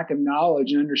interest and a lack of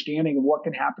knowledge and understanding of what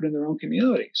can happen in their own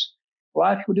communities. A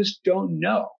lot of people just don't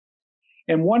know.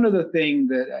 And one of the things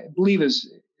that I believe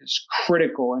is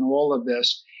critical in all of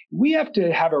this, we have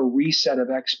to have a reset of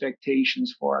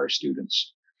expectations for our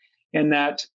students. And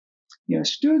that,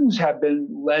 students have been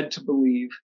led to believe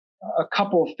a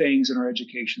couple of things in our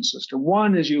education system.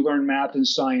 One is you learn math and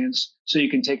science so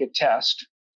you can take a test,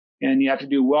 and you have to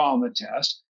do well on the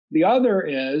test. The other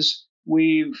is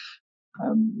we've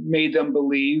made them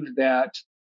believe that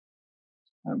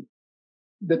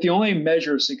the only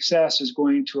measure of success is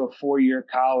going to a 4-year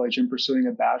college and pursuing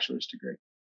a bachelor's degree.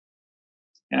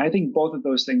 And I think both of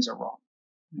those things are wrong.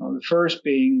 The first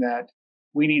being that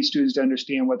we need students to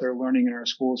understand what they're learning in our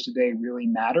schools today really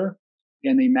matter,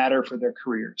 and they matter for their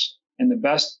careers. And the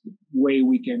best way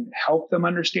we can help them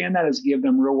understand that is give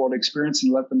them real world experience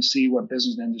and let them see what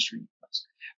business and industry does.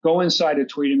 Go inside a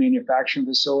Toyota manufacturing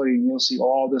facility and you'll see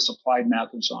all this applied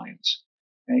math and science.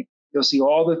 Okay? You'll see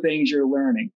all the things you're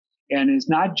learning. And it's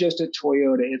not just at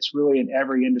Toyota, it's really in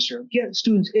every industry. Get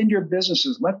students in your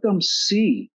businesses, let them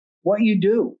see what you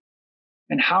do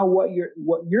and how what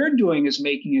you're doing is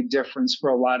making a difference for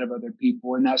a lot of other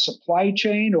people in that supply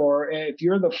chain, or if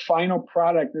you're the final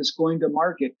product that's going to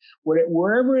market,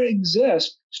 wherever it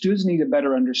exists, students need to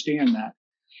better understand that.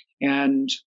 And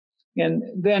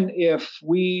then if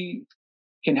we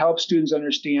can help students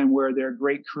understand where there are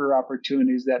great career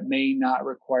opportunities that may not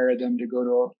require them to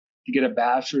go to get a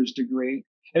bachelor's degree.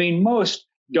 I mean, most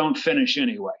don't finish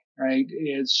anyway, right?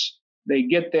 They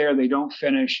get there, they don't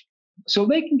finish. So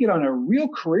they can get on a real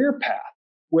career path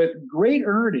with great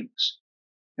earnings.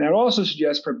 And I'd also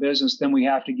suggest for business, then we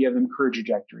have to give them career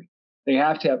trajectory. They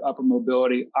have to have upper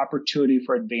mobility, opportunity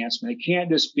for advancement. It can't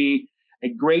just be a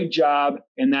great job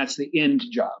and that's the end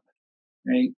job,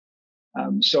 right?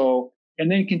 And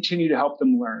then continue to help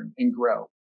them learn and grow.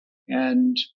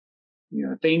 And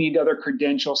if they need other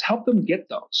credentials, help them get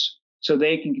those so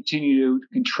they can continue to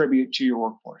contribute to your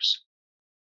workforce.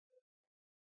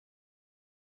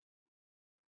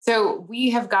 So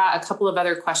we have got a couple of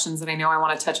other questions that I know I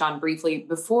want to touch on briefly.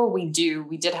 Before we do,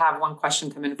 we did have one question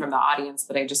come in from the audience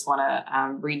that I just want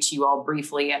to read to you all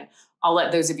briefly. And I'll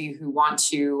let those of you who want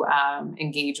to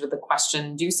engage with the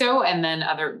question do so. And then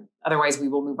otherwise, we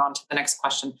will move on to the next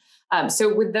question.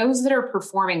 So with those that are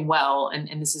performing well,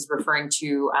 and this is referring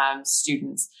to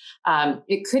students,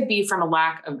 it could be from a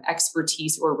lack of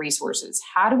expertise or resources.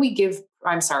 How do we give,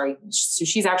 so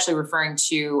she's actually referring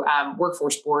to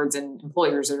workforce boards and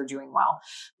employers that are doing well.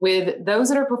 With those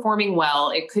that are performing well,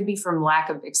 it could be from lack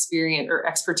of experience or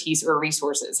expertise or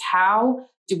resources. How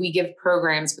do we give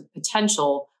programs with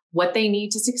potential what they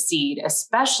need to succeed,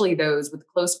 especially those with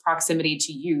close proximity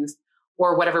to youth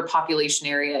or whatever population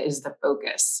area is the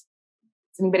focus?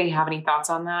 Does anybody have any thoughts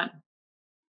on that?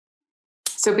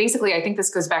 So basically, I think this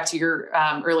goes back to your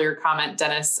earlier comment,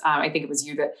 Dennis. I think it was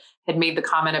you that had made the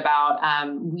comment about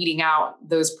weeding out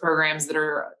those programs that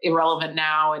are irrelevant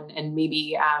now and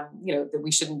maybe, that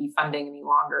we shouldn't be funding any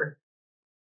longer.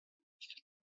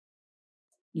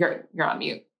 You're on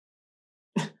mute.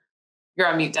 You're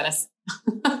on mute, Dennis.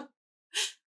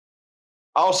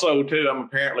 Also, too, I'm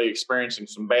apparently experiencing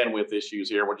some bandwidth issues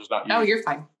here, which is not usual. Oh, you're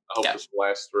fine. I hope this will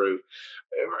last through.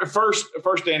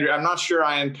 First, Andrew, I'm not sure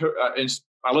I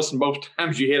listened both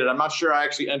times you hit it. I'm not sure I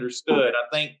actually understood. I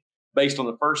think based on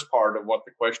the first part of what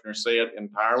the questioner said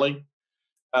entirely.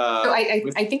 So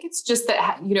I think it's just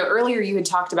that, earlier you had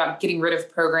talked about getting rid of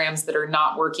programs that are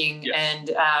not working. Yes.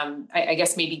 And I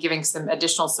guess maybe giving some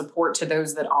additional support to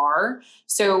those that are.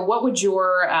 So what would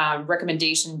your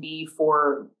recommendation be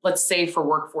for, let's say, for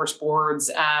workforce boards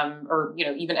or,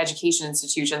 even education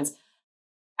institutions?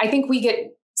 I think we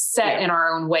get set in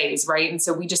our own ways, right? And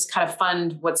so we just kind of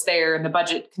fund what's there and the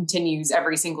budget continues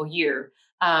every single year.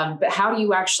 But how do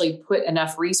you actually put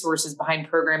enough resources behind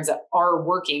programs that are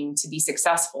working to be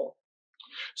successful?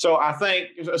 So I think,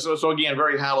 so again,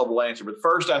 very high level answer. But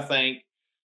first, I think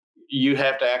you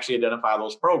have to actually identify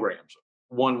those programs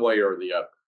one way or the other,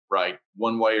 right?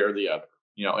 One way or the other,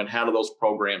 and how do those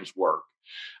programs work?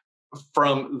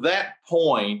 From that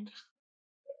point,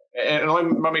 and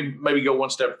let me maybe go one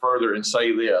step further and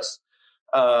say this.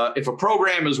 If a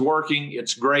program is working,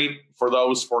 it's great for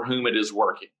those for whom it is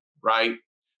working, right?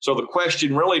 So the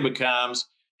question really becomes,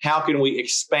 how can we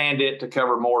expand it to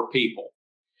cover more people?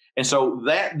 And so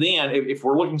that then, if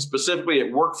we're looking specifically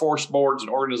at workforce boards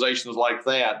and organizations like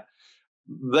that,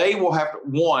 they will have to,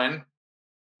 one,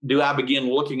 do I begin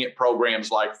looking at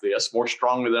programs like this more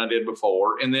strongly than I did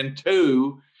before? And then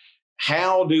two,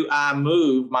 how do I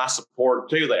move my support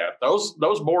to that? Those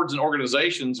boards and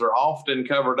organizations are often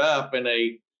covered up in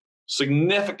a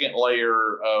significant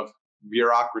layer of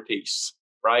bureaucracies,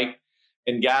 right?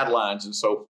 And guidelines and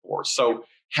so forth. So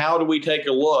how do we take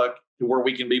a look to where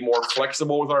we can be more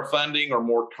flexible with our funding or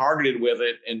more targeted with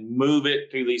it and move it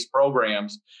to these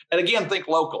programs? And again, think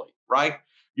locally, right?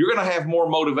 You're going to have more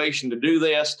motivation to do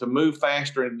this, to move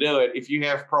faster and do it if you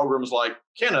have programs like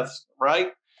Kenneth's,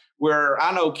 right? Where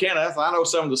I know Kenneth, I know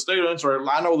some of the students, or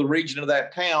I know the region of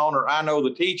that town, or I know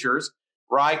the teachers,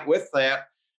 right? With that,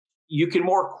 you can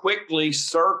more quickly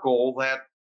circle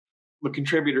the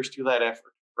contributors to that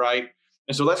effort, right?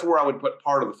 And so that's where I would put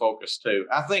part of the focus too.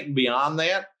 I think beyond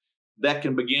that, that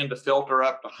can begin to filter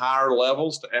up to higher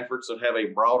levels to efforts that have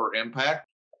a broader impact.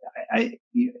 I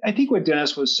think what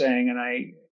Dennis was saying,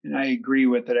 and I agree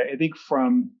with it. I think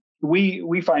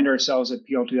we find ourselves at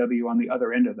PLTW on the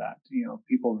other end of that.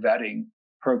 People vetting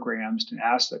programs to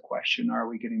ask the question: are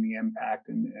we getting the impact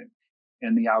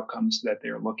and the outcomes that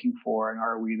they're looking for, and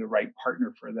are we the right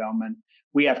partner for them? And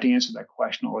we have to answer that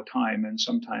question all the time. And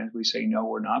sometimes we say, no,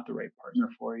 we're not the right partner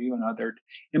for you.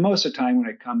 And most of the time when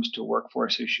it comes to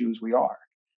workforce issues, we are.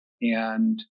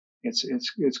 And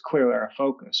it's clearly our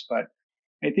focus. But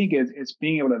I think it's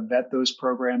being able to vet those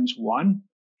programs, one,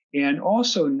 and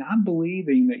also not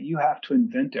believing that you have to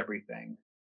invent everything.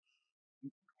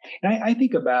 And I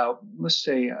think about, let's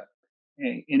say,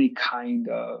 any kind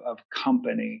of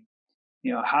company.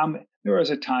 There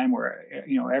was a time where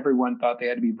everyone thought they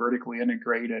had to be vertically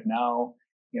integrated. Now,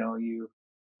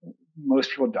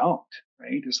 most people don't,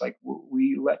 right? It's like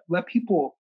we let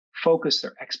people focus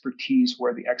their expertise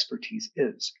where the expertise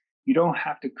is. You don't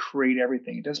have to create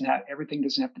everything. Everything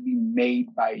doesn't have to be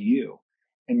made by you.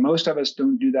 And most of us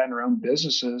don't do that in our own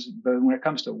businesses. But when it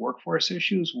comes to workforce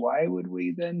issues, why would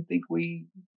we then think we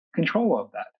control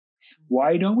of that?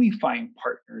 Why don't we find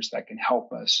partners that can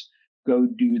help us go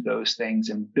do those things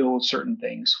and build certain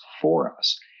things for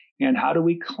us? And how do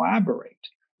we collaborate?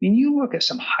 I mean, you look at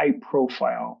some high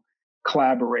profile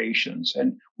collaborations.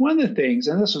 And one of the things,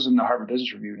 and this was in the Harvard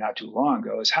Business Review not too long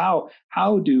ago, is how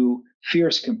do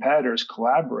fierce competitors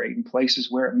collaborate in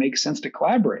places where it makes sense to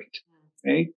collaborate,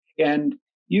 right? And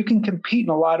you can compete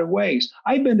in a lot of ways.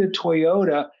 I've been to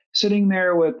Toyota, sitting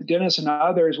there with Dennis and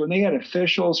others when they had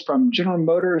officials from General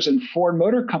Motors and Ford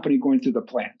Motor Company going through the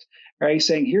plant, right?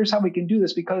 Saying, here's how we can do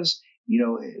this, because,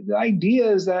 the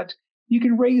idea is that you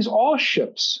can raise all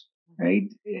ships, right?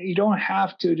 You don't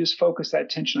have to just focus that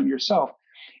attention on yourself.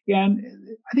 And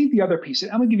I think the other piece,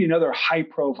 I'm going to give you another high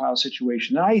profile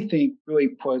situation that I think really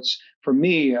puts, for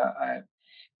me,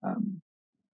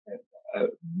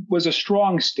 was a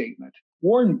strong statement.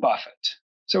 Warren Buffett.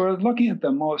 So we're looking at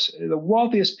the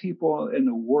wealthiest people in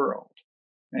the world,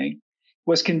 right?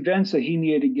 Was convinced that he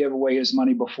needed to give away his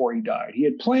money before he died. He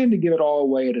had planned to give it all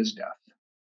away at his death.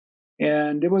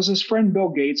 And it was his friend Bill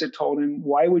Gates that told him,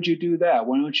 why would you do that?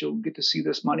 Why don't you get to see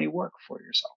this money work for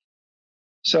yourself?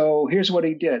 So here's what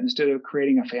he did. Instead of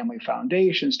creating a family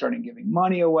foundation, starting giving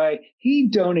money away, he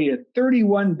donated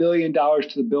 $31 billion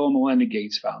to the Bill and Melinda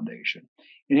Gates Foundation.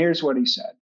 And here's what he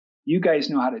said. You guys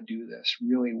know how to do this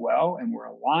really well, and we're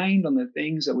aligned on the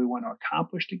things that we want to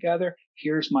accomplish together.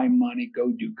 Here's my money. Go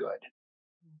do good.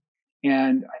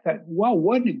 And I thought, wow,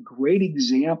 what a great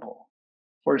example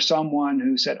for someone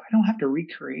who said, I don't have to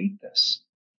recreate this.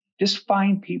 Just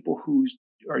find people who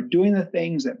are doing the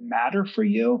things that matter for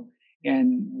you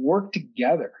and work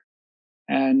together.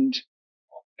 And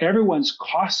everyone's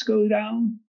costs go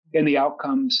down and the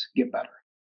outcomes get better.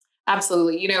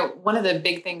 Absolutely. One of the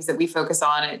big things that we focus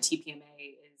on at TPMA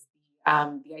is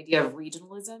the idea of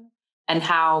regionalism and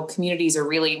how communities are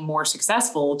really more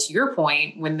successful, to your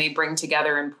point, when they bring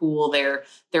together and pool their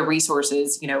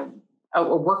resources.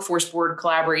 A workforce board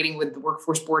collaborating with the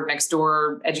workforce board next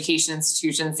door, education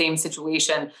institution, same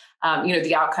situation.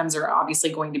 The outcomes are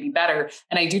obviously going to be better.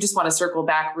 And I do just want to circle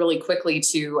back really quickly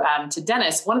to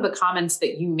Dennis. One of the comments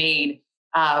that you made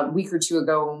a week or two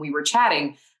ago when we were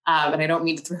chatting, and I don't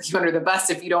mean to throw you under the bus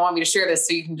if you don't want me to share this,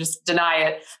 so you can just deny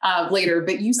it later.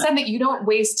 But you said that you don't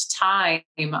waste time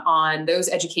on those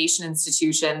education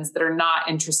institutions that are not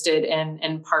interested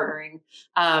in partnering.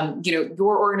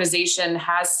 Your organization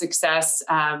has success,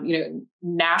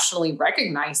 nationally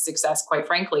recognized success, quite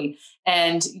frankly.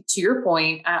 And to your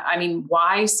point,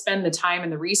 why spend the time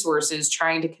and the resources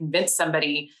trying to convince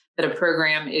somebody that a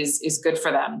program is good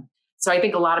for them? So I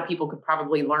think a lot of people could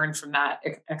probably learn from that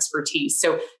expertise.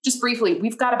 So just briefly,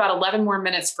 we've got about 11 more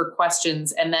minutes for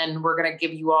questions, and then we're going to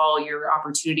give you all your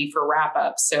opportunity for wrap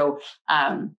up. So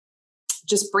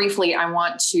just briefly, I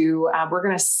want to, we're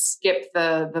going to skip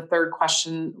the third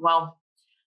question. Well,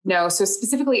 no. So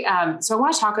specifically, so I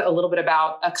want to talk a little bit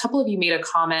about, a couple of you made a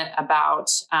comment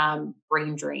about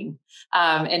brain drain.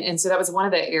 And so that was one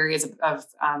of the areas of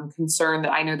concern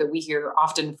that I know that we hear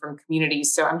often from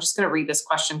communities. So I'm just going to read this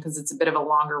question because it's a bit of a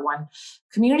longer one.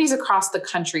 Communities across the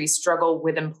country struggle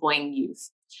with employing youth.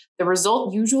 The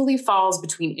result usually falls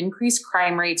between increased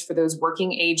crime rates for those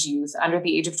working age youth under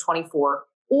the age of 24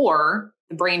 or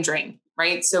the brain drain.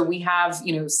 Right. So we have,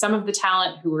 some of the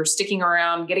talent who are sticking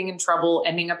around, getting in trouble,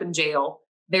 ending up in jail.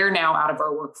 They're now out of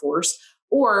our workforce.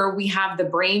 Or we have the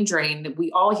brain drain that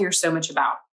we all hear so much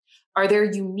about. Are there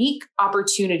unique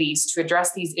opportunities to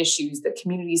address these issues that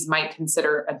communities might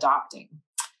consider adopting?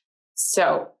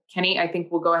 So, Kenny, I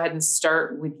think we'll go ahead and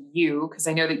start with you, because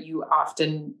I know that you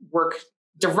often work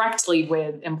directly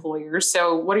with employers.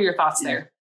 So what are your thoughts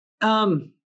there?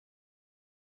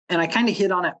 And I kind of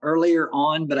hit on it earlier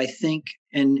on, but I think,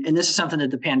 and this is something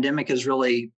that the pandemic has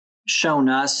really shown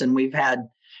us, and we've had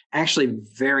actually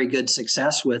very good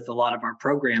success with a lot of our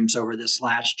programs over this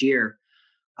last year,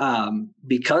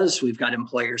 because we've got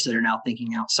employers that are now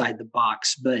thinking outside the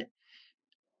box. But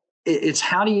it's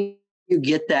how do you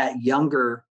get that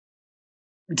younger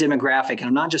demographic? And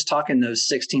I'm not just talking those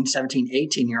 16, 17,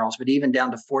 18-year-olds, but even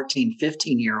down to 14,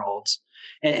 15-year-olds.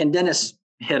 And Dennis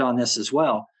hit on this as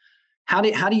well. How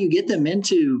do you get them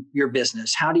into your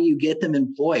business? How do you get them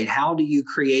employed? How do you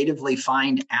creatively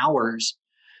find hours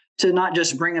to not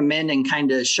just bring them in and kind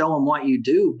of show them what you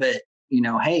do, but,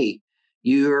 hey,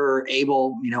 you're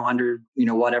able, under,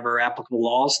 whatever applicable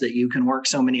laws that you can work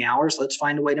so many hours, let's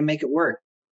find a way to make it work.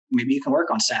 Maybe you can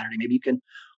work on Saturday. Maybe you can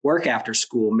work after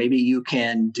school. Maybe you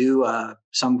can do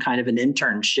some kind of an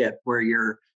internship where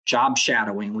you're job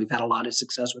shadowing. We've had a lot of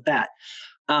success with that.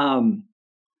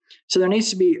 So there needs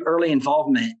to be early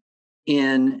involvement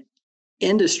in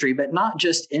industry, but not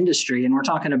just industry. And we're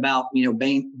talking about,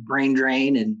 brain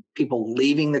drain and people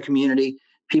leaving the community,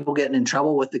 people getting in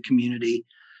trouble with the community.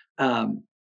 A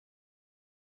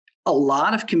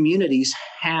lot of communities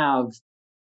have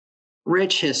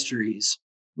rich histories,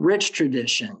 rich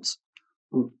traditions,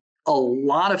 a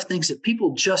lot of things that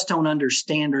people just don't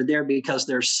understand are there because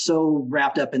they're so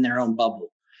wrapped up in their own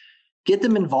bubble. Get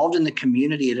them involved in the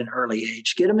community at an early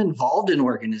age. Get them involved in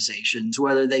organizations,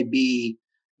 whether they be,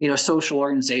 social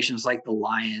organizations like the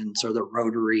Lions or the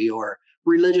Rotary or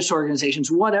religious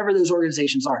organizations, whatever those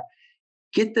organizations are.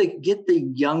 Get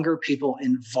the younger people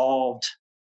involved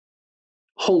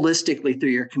holistically through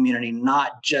your community,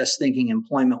 not just thinking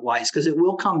employment-wise, because it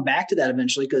will come back to that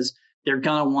eventually, because they're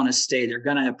going to want to stay. They're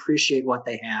going to appreciate what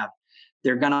they have.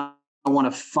 They're going to want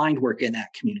to find work in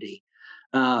that community.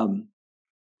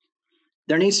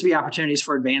 There needs to be opportunities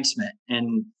for advancement.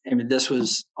 And this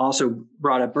was also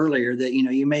brought up earlier that,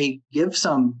 you may give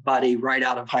somebody right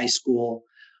out of high school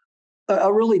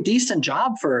a really decent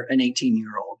job for an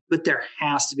 18-year-old, but there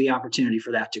has to be opportunity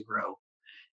for that to grow.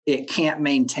 It can't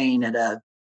maintain at a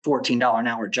 $14 an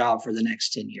hour job for the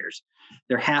next 10 years.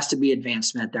 There has to be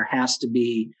advancement. There has to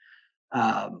be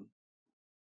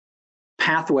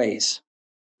pathways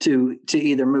to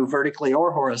either move vertically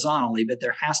or horizontally, but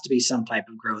there has to be some type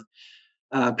of growth.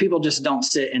 People just don't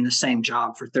sit in the same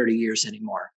job for 30 years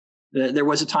anymore. There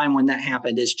was a time when that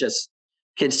happened. It's just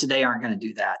kids today aren't going to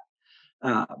do that.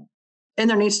 And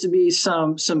there needs to be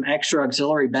some extra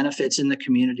auxiliary benefits in the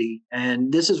community.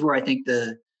 And this is where I think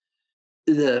the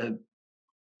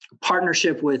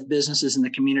partnership with businesses in the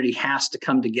community has to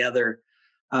come together.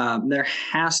 There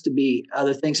has to be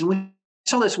other things. And we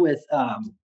saw this with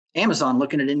Amazon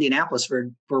looking at Indianapolis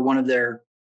for one of their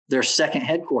second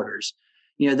headquarters.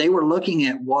 They were looking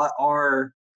at what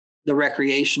are the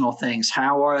recreational things,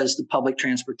 how is the public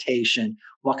transportation,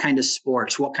 what kind of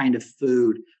sports, what kind of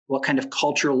food, what kind of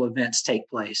cultural events take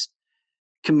place.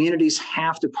 Communities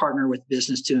have to partner with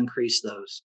business to increase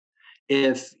those.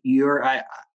 If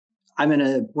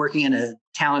I'm working in a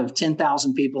town of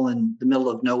 10,000 people in the middle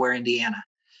of nowhere, Indiana,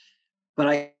 but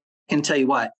I can tell you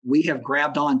what, we have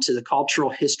grabbed on to the cultural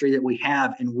history that we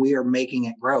have, and we are making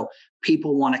it grow.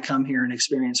 People want to come here and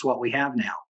experience what we have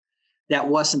now. That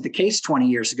wasn't the case 20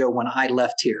 years ago when I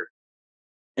left here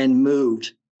and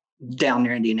moved down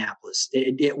near Indianapolis.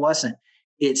 It wasn't.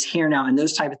 It's here now. And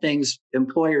those type of things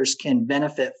employers can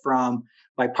benefit from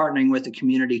by partnering with the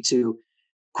community to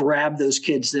grab those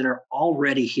kids that are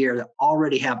already here, that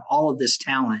already have all of this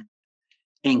talent,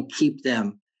 and keep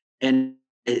them.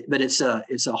 But it's a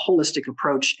holistic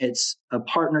approach. It's a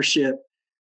partnership.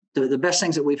 The best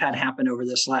things that we've had happen over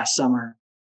this last summer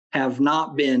have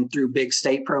not been through big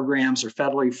state programs or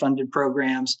federally funded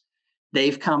programs.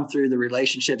 They've come through the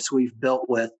relationships we've built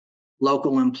with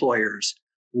local employers,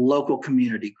 local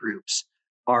community groups,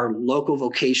 our local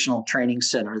vocational training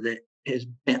center that has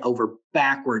bent over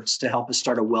backwards to help us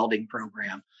start a welding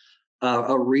program,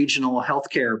 a regional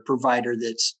healthcare provider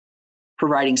that's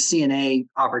providing CNA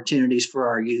opportunities for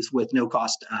our youth with no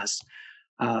cost to us.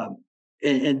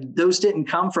 And those didn't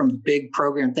come from big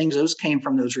program things. Those came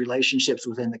from those relationships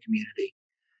within the community.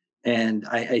 And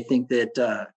I think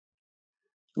that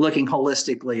looking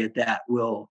holistically at that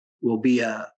will be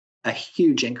a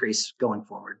huge increase going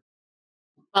forward.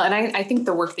 Well, and I think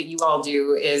the work that you all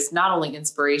do is not only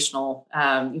inspirational,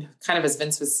 kind of as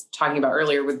Vince was talking about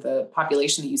earlier with the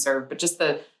population that you serve, but just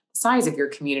the size of your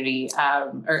community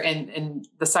and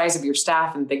the size of your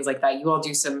staff and things like that. You all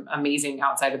do some amazing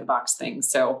outside of the box things.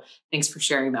 So thanks for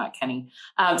sharing that, Kenny.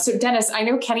 So Dennis, I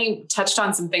know Kenny touched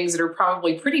on some things that are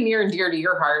probably pretty near and dear to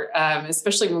your heart,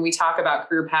 especially when we talk about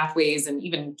career pathways and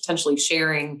even potentially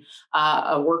sharing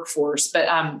a workforce. But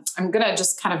I'm going to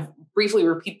just kind of briefly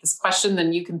repeat this question,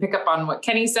 then you can pick up on what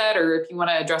Kenny said, or if you want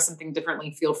to address something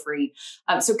differently, feel free.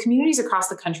 So communities across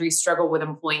the country struggle with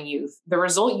employing youth. The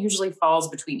result usually falls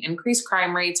between increased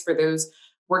crime rates for those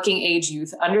working age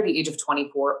youth under the age of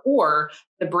 24, or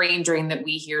the brain drain that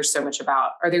we hear so much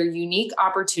about. Are there unique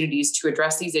opportunities to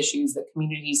address these issues that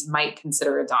communities might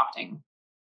consider adopting?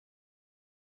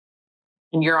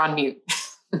 And you're on mute.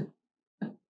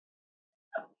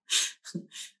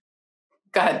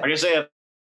 Go ahead. Like I said,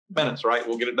 minutes, right?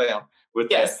 We'll get it down with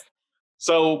yes. that.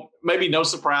 So maybe no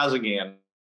surprise again,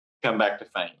 come back to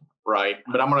fame, right?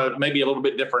 But I'm going to maybe a little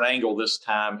bit different angle this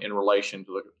time in relation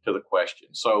to the question.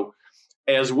 So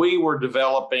as we were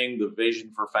developing the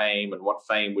vision for fame and what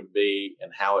fame would be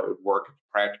and how it would work at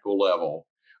the practical level,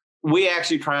 we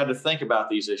actually tried to think about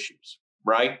these issues,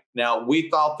 right? Now, we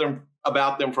thought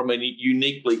about them from a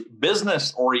uniquely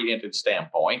business-oriented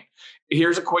standpoint.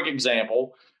 Here's a quick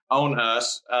example on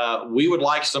us. We would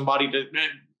like somebody to,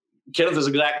 Kenneth is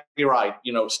exactly right.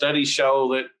 Studies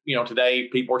show that, today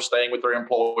people are staying with their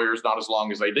employers not as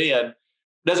long as they did.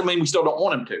 Doesn't mean we still don't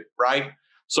want them to, right?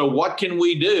 So what can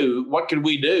we do? What can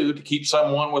we do to keep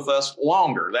someone with us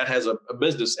longer? That has a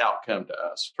business outcome to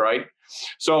us, right?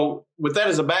 So with that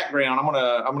as a background,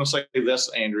 I'm gonna say this,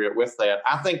 Andrea. With that,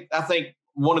 I think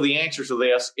one of the answers to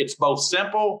this, it's both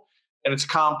simple and it's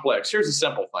complex. Here's the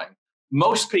simple thing: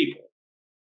 most people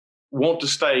want to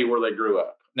stay where they grew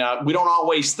up. Now, we don't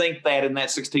always think that in that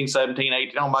 16, 17,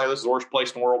 18, oh my, this is the worst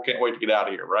place in the world. Can't wait to get out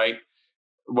of here, right?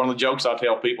 One of the jokes I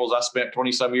tell people is I spent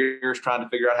 20 some years trying to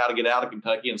figure out how to get out of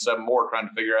Kentucky and 7 more trying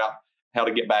to figure out how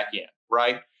to get back in,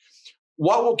 right?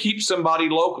 What will keep somebody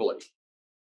locally?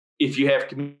 If you have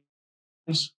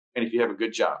connections and if you have a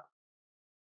good job.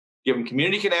 Give them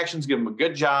community connections, give them a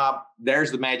good job.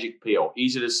 There's the magic pill,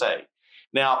 easy to say.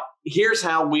 Now, here's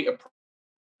how we approach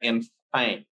in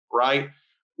fame, right?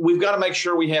 We've got to make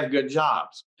sure we have good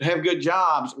jobs. To have good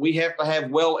jobs, we have to have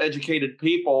well-educated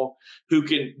people who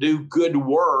can do good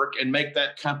work and make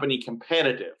that company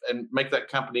competitive and make that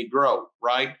company grow,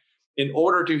 right? In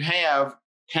order to have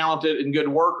talented and good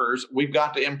workers, we've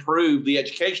got to improve the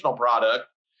educational product,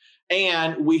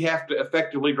 and we have to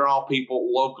effectively draw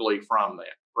people locally from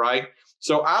that, right?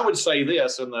 So I would say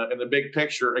this in the big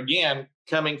picture, again,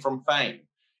 coming from fame.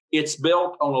 It's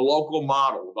built on a local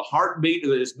model. The heartbeat,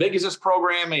 as big as this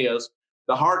program is,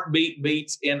 the heartbeat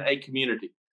beats in a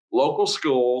community. Local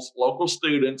schools, local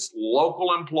students,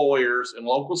 local employers, and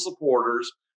local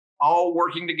supporters all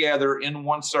working together in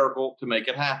one circle to make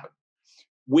it happen.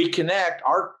 We connect.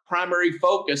 Our primary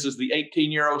focus is the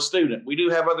 18-year-old student. We do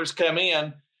have others come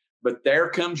in, but there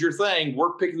comes your thing.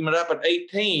 We're picking them up at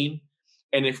 18,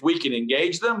 and if we can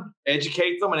engage them,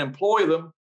 educate them, and employ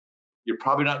them, you're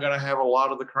probably not going to have a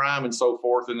lot of the crime and so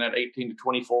forth in that 18 to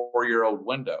 24-year-old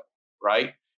window,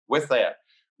 right? With that,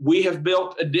 we have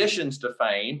built additions to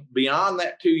fame beyond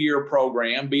that 2-year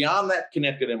program, beyond that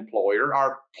connected employer.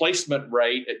 Our placement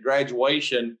rate at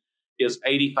graduation is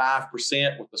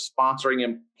 85% with the sponsoring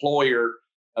employer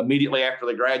immediately after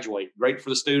they graduate. Great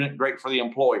for the student, great for the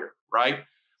employer, right?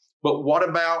 But what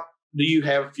about, do you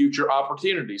have future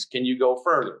opportunities? Can you go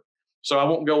further? So I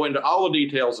won't go into all the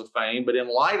details of fame, but in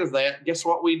light of that, guess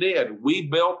what we did? We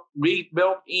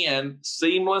built in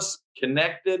seamless,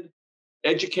 connected,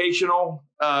 educational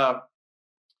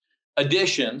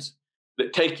additions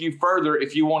that take you further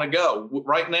if you want to go.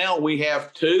 Right now, we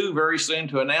have 2, very soon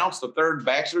to announce the 3rd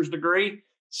bachelor's degree,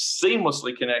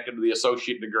 seamlessly connected to the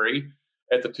associate degree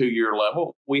at the 2-year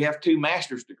level. We have 2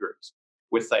 master's degrees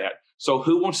with that. So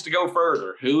who wants to go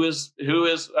further? Who is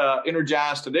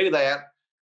energized to do that?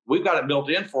 We've got it built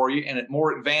in for you and at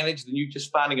more advantage than you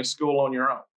just finding a school on your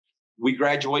own. We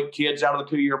graduate kids out of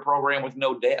the 2-year program with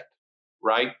no debt,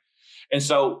 right? And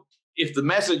so if the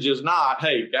message is not,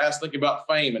 hey, guys, think about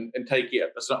fame and take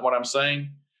it, that's not what I'm saying.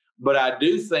 But I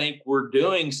do think we're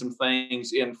doing some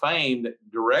things in fame that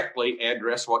directly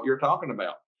address what you're talking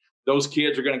about. Those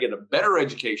kids are going to get a better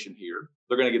education here.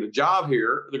 They're going to get a job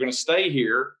here. They're going to stay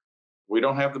here. We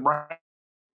don't have the brain.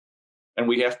 And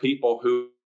we have people who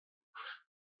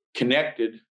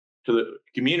connected to the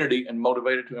community and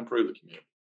motivated to improve the community.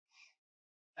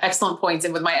 Excellent points.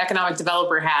 And with my economic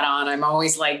developer hat on, I'm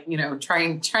always like,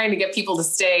 trying to get people to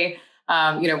stay,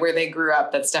 where they grew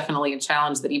up. That's definitely a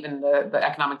challenge that even the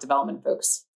economic development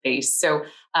folks face. So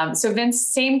Vince,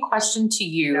 same question to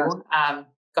you. Yes.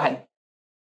 Go ahead.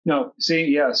 No, see,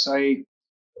 yes,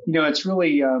 it's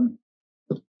really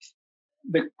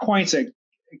the points that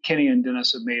Kenny and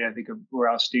Dennis have made, I think, were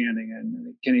outstanding.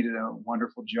 And Kenny did a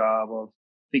wonderful job of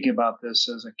thinking about this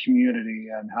as a community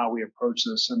and how we approach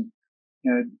this. And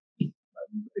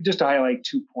just to highlight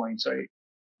 2 points,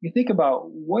 you think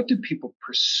about, what do people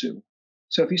pursue?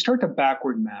 So if you start to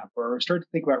backward map or start to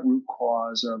think about root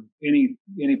cause of any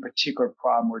particular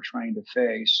problem we're trying to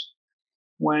face,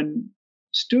 when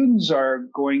students are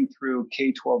going through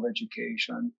K-12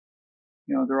 education,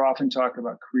 they're often talking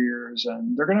about careers,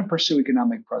 and they're going to pursue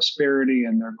economic prosperity,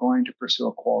 and they're going to pursue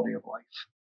a quality of life.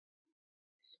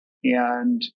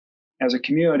 And as a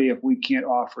community, if we can't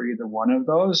offer either one of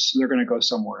those, they're going to go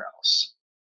somewhere else.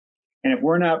 And if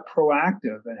we're not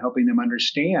proactive in helping them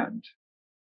understand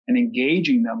and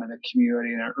engaging them in the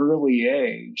community at an early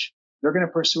age, they're going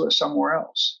to pursue it somewhere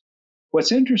else.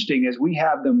 What's interesting is we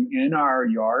have them in our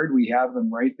yard. We have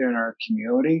them right there in our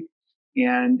community.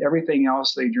 And everything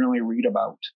else they generally read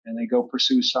about, and they go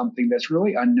pursue something that's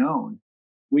really unknown.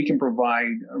 We can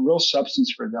provide a real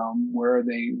substance for them where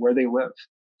they live.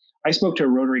 I spoke to a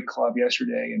Rotary Club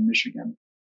yesterday in Michigan,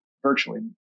 virtually,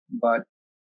 but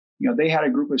they had a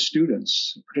group of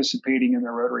students participating in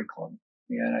their Rotary Club,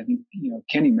 and I think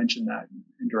Kenny mentioned that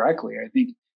indirectly. I think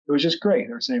it was just great.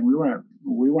 They were saying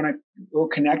we're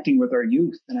connecting with our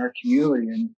youth and our community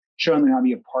and showing them how to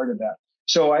be a part of that.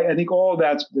 So I think all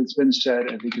that's been said,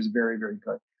 I think, is very, very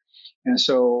good. And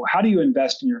so how do you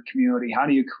invest in your community? How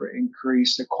do you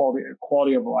increase the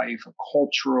quality of life, a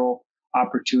cultural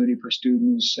opportunity for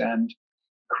students, and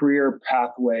career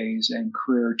pathways and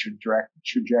career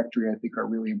trajectory, I think, are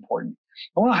really important.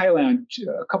 I want to highlight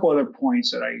a couple other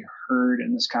points that I heard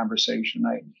in this conversation.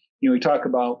 We talk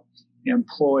about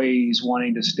employees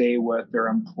wanting to stay with their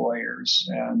employers,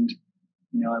 and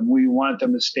we want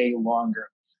them to stay longer.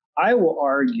 I will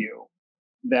argue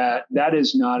that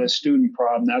is not a student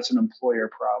problem. That's an employer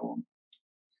problem.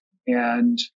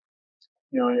 And,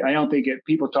 I don't think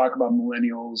people talk about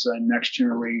millennials and next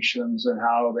generations and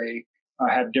how they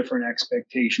have different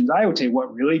expectations. I would say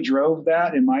what really drove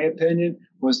that, in my opinion,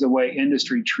 was the way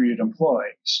industry treated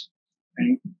employees.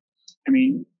 And,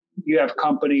 you have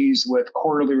companies with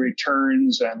quarterly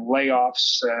returns and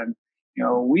layoffs, and,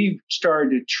 we've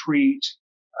started to treat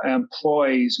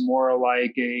employees more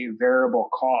like a variable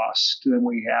cost than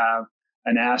we have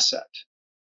an asset.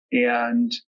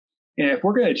 And if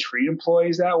we're going to treat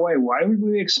employees that way, why would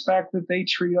we expect that they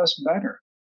treat us better?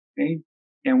 Okay?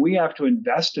 And we have to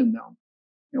invest in them.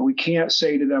 We can't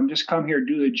say to them, just come here,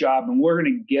 do the job, and we're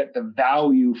going to get the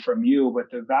value from you. But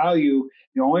the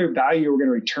only value we're going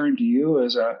to return to you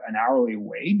is an hourly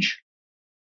wage.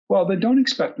 Well, then don't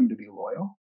expect them to be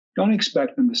loyal. Don't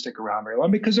expect them to stick around very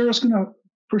long, because they're just going to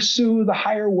pursue the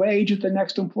higher wage at the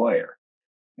next employer.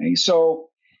 Okay? So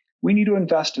we need to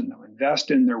invest in them, invest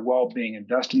in their well-being,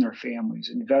 invest in their families,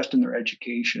 invest in their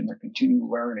education, their continued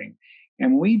learning.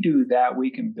 And when we do that,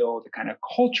 we can build a kind of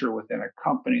culture within a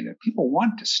company that people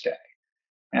want to stay.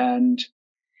 And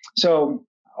so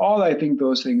I think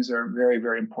those things are very,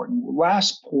 very important.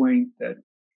 Last point that,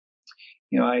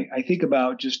 I think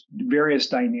about just various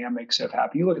dynamics have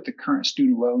happened. You look at the current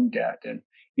student loan debt, and,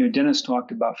 Dennis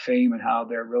talked about FAME and how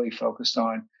they're really focused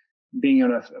on being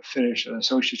able to finish an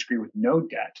associate's degree with no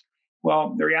debt.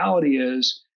 Well, the reality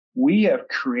is we have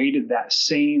created that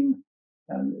same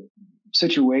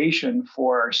situation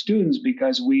for our students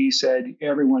because we said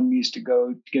everyone needs to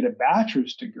go get a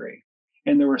bachelor's degree.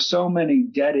 And there were so many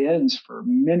dead ends for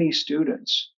many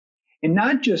students, and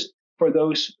not just for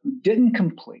those who didn't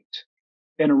complete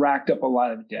and racked up a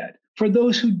lot of debt, for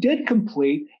those who did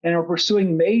complete and are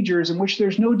pursuing majors in which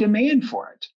there's no demand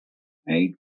for it.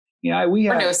 Right? We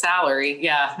have no salary.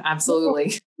 Yeah,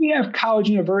 absolutely. We have college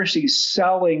universities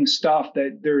selling stuff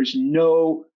that there's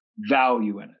no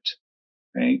value in it.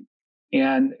 Right?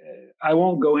 And I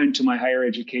won't go into my higher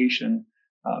education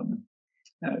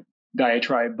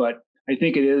diatribe, but I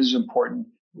think it is important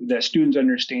that students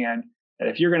understand that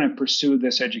if you're going to pursue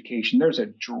this education, there's a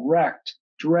direct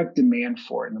demand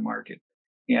for it in the market.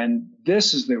 And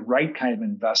this is the right kind of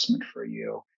investment for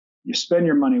you. You spend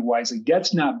your money wisely.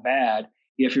 Debt's not bad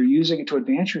if you're using it to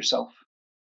advance yourself.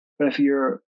 But if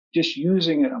you're just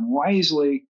using it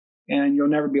unwisely, and you'll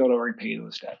never be able to repay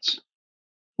those debts.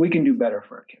 We can do better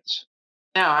for our kids.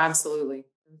 No, absolutely.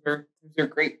 Those are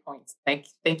great points. Thank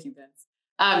you,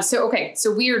 Vince. So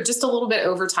we are just a little bit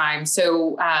over time.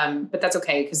 So, but that's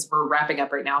okay because we're wrapping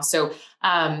up right now. So,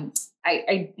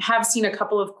 I have seen a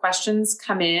couple of questions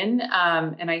come in,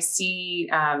 and I see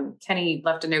Kenny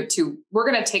left a note too. We're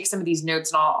going to take some of these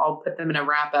notes and I'll put them in a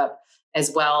wrap up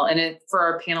as well. And for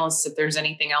our panelists, if there's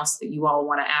anything else that you all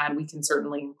want to add, we can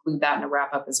certainly include that in a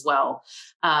wrap up as well.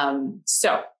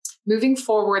 So moving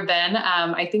forward then,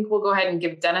 I think we'll go ahead and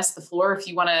give Dennis the floor. If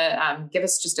you want to give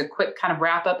us just a quick kind of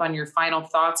wrap up on your final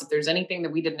thoughts, if there's anything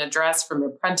that we didn't address from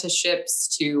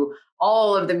apprenticeships to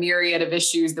all of the myriad of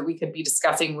issues that we could be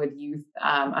discussing with youth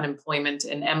unemployment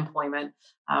and employment,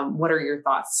 what are your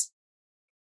thoughts?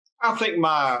 I think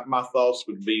my thoughts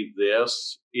would be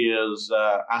this is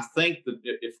I think that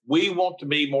if we want to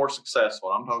be more successful,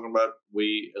 I'm talking about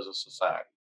we as a society,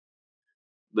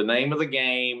 the name of the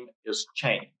game is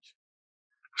change.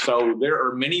 So there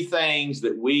are many things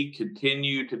that we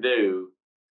continue to do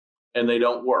and they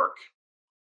don't work,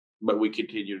 but we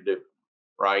continue to do them,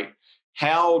 right?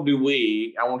 How do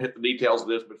we, I won't hit the details of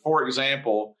this, but for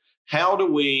example, how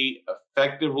do we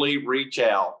effectively reach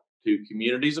out to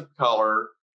communities of color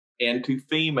and to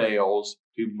females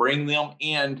to bring them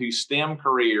into STEM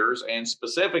careers and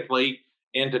specifically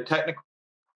into technical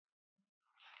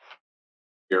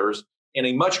careers in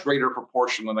a much greater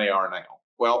proportion than they are now?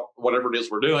 Well, whatever it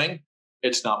is we're doing,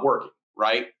 it's not working,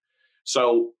 right?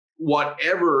 So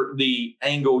whatever the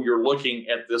angle you're looking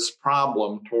at this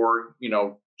problem toward,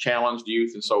 challenged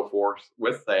youth and so forth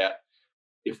with that,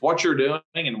 if what you're doing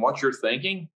and what you're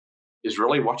thinking is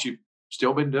really what you've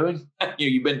still been doing,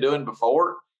 you've been doing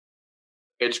before,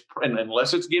 and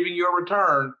unless it's giving you a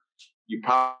return, you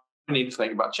probably need to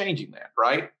think about changing that,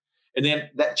 right? And then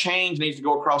that change needs to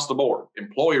go across the board.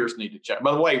 Employers need to change.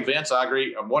 By the way, Vince, I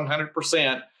agree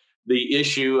 100%. The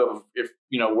issue of if,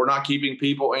 we're not keeping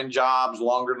people in jobs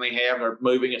longer than they have, they're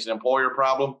moving, it's an employer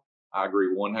problem. I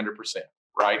agree 100%,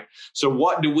 right? So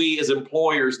what do we as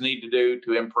employers need to do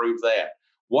to improve that?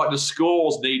 What do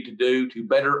schools need to do to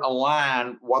better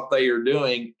align what they are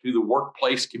doing to the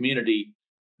workplace community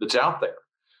that's out there?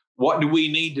 What do we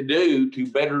need to do to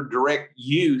better direct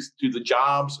youth to the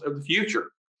jobs of the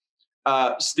future?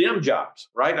 STEM jobs,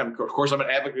 right? Of course, I'm an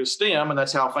advocate of STEM, and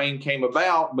that's how FANE came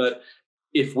about. But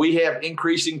if we have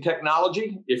increasing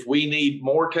technology, if we need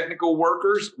more technical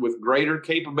workers with greater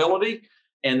capability,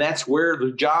 and that's where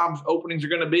the jobs openings are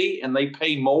going to be, and they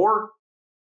pay more,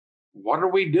 what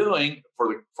are we doing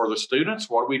for the students?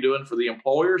 What are we doing for the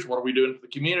employers? What are we doing for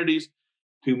the communities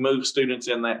to move students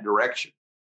in that direction?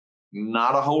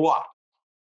 Not a whole lot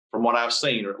from what I've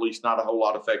seen, or at least not a whole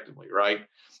lot effectively, right?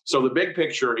 So the big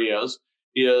picture is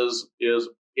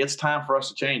it's time for us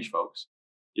to change, folks.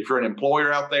 If you're an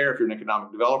employer out there, if you're an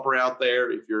economic developer out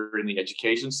there, if you're in the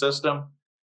education system,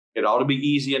 it ought to be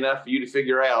easy enough for you to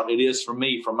figure out. It is for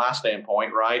me, from my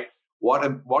standpoint, right?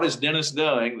 What is Dennis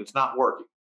doing that's not working?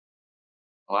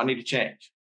 Well, I need to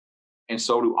change. And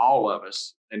so do all of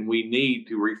us. And we need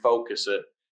to refocus it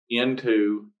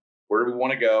into where we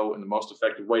want to go and the most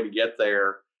effective way to get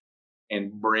there,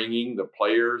 and bringing the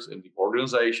players and the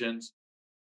organizations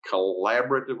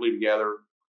collaboratively together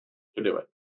to do it.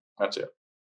 That's it.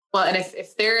 Well, and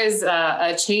if there is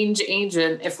a change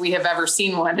agent, if we have ever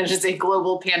seen one, it is a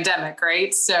global pandemic,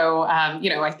 right? So,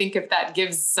 I think if that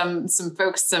gives some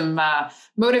folks some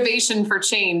motivation for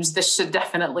change, this should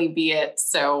definitely be it.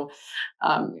 So,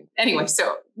 anyway,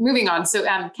 so moving on. So,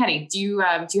 Kenny, do you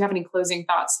have any closing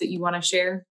thoughts that you want to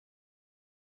share?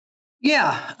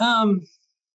 Yeah.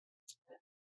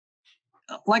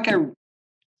 Like I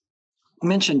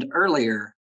mentioned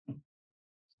earlier,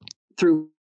 through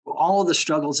all of the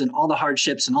struggles and all the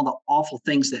hardships and all the awful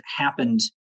things that happened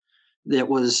that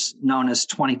was known as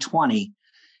 2020,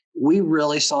 we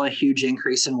really saw a huge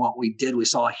increase in what we did. We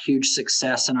saw a huge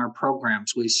success in our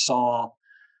programs. We saw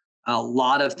a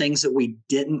lot of things that we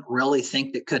didn't really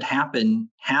think that could happen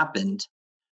happened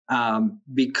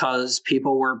because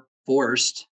people were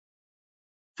forced,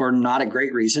 for not a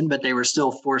great reason, but they were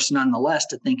still forced nonetheless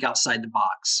to think outside the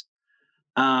box.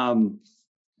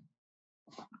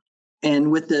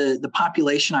 And with the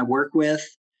population I work with,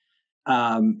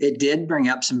 it did bring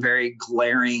up some very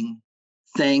glaring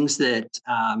things that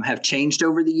have changed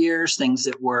over the years, things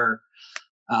that were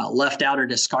left out or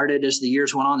discarded as the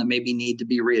years went on that maybe need to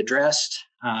be readdressed.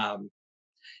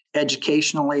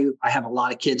 Educationally, I have a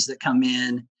lot of kids that come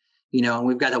in, and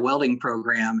we've got a welding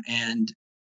program, and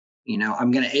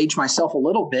I'm going to age myself a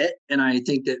little bit, and I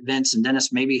think that Vince and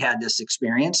Dennis maybe had this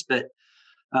experience, but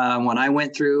when I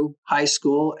went through high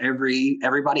school,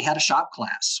 everybody had a shop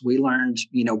class. We learned,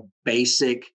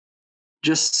 basic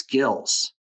just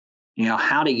skills,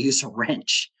 how to use a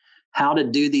wrench, how to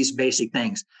do these basic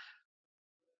things.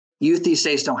 Youth these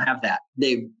days don't have that.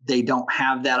 They don't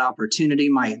have that opportunity.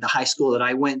 The high school that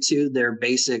I went to, their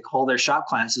shop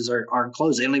classes are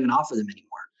closed. They don't even offer them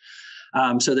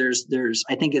anymore. So there's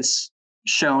I think it's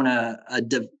shown a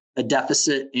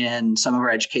deficit in some of our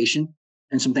education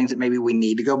and some things that maybe we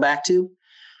need to go back to.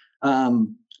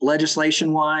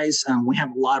 Legislation wise, we have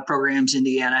a lot of programs.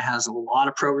 Indiana has a lot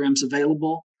of programs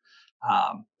available.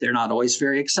 They're not always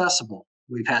very accessible.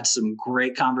 We've had some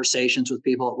great conversations with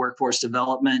people at workforce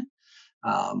development,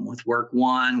 with Work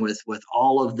One, with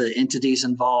all of the entities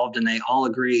involved, and they all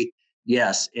agree,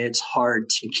 yes, it's hard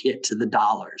to get to the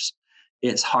dollars.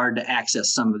 It's hard to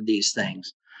access some of these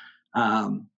things.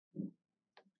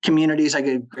 Communities, I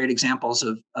give great examples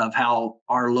of how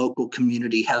our local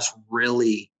community has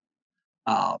really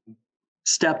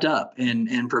stepped up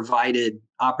and provided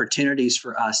opportunities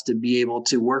for us to be able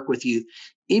to work with youth,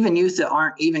 even youth that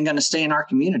aren't even going to stay in our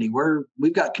community.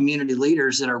 We've got community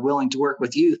leaders that are willing to work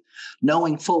with youth,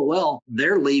 knowing full well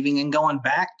they're leaving and going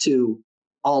back to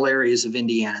all areas of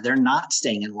Indiana. They're not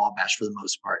staying in Wabash for the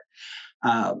most part.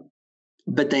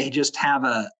 But they just have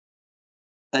a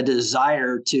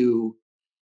desire to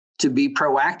be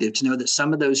proactive, to know that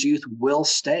some of those youth will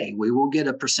stay. We will get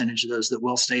a percentage of those that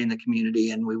will stay in the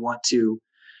community, and we want to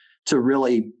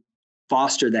really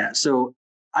foster that. So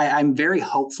I'm very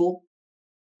hopeful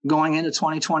going into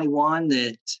 2021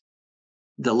 that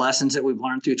the lessons that we've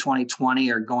learned through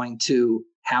 2020 are going to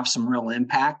have some real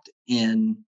impact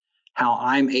in how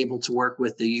I'm able to work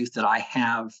with the youth that I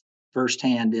have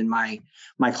firsthand in my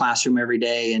classroom every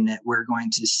day, and that we're going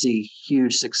to see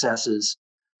huge successes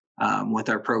with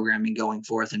our programming going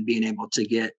forth and being able to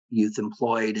get youth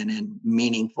employed and in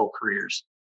meaningful careers.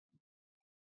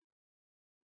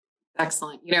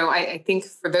 Excellent. I think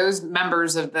for those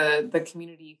members of the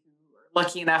community who are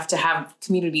lucky enough to have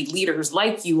community leaders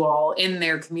like you all in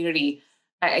their community,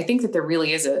 I think that there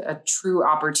really is a true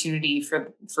opportunity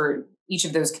for each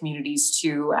of those communities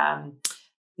to,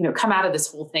 come out of this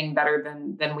whole thing better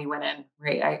than we went in,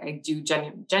 right? I do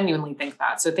genuinely think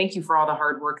that. So thank you for all the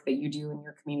hard work that you do in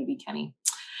your community, Kenny.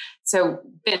 So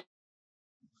Ben,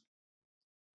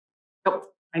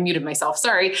 I muted myself.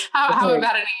 Sorry. How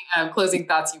about any closing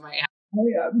thoughts you might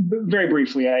have? Very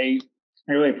briefly, I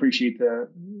really appreciate the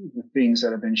things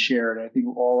that have been shared. I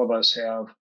think all of us have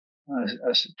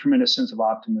a tremendous sense of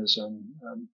optimism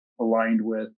aligned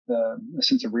with a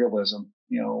sense of realism.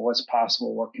 What's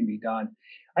possible, what can be done.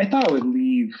 I thought I would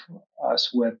leave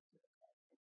us with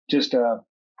just an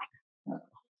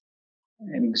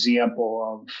example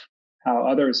of how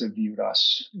others have viewed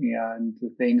us and the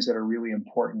things that are really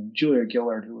important. Julia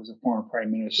Gillard, who was a former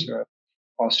Prime Minister of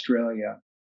Australia,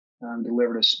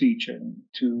 delivered a speech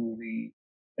to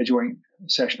a joint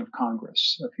session of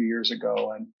Congress a few years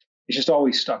ago, and it's just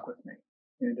always stuck with me,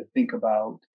 to think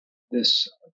about this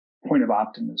point of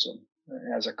optimism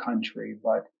as a country.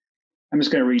 But I'm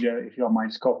just going to read, if you don't mind,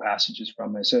 just a couple passages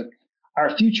from it. It said,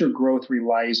 "Our future growth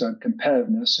relies on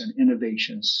competitiveness and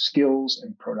innovation, skills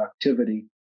and productivity,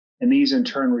 and these in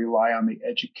turn rely on the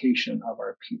education of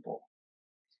our people.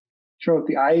 So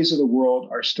the eyes of the world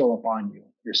are still upon you.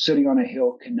 You're sitting on a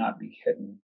hill, cannot be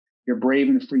hidden. Your brave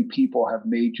and free people have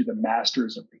made you the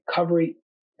masters of recovery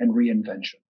and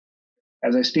reinvention.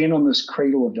 As I stand on this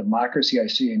cradle of democracy, I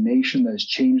see a nation that has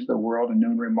changed the world and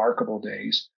known remarkable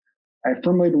days. I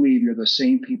firmly believe you're the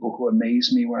same people who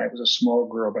amazed me when I was a small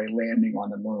girl by landing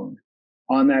on the moon.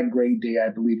 On that great day, I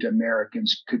believed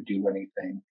Americans could do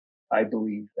anything. I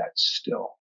believe that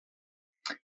still."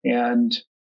 And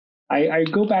I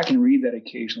go back and read that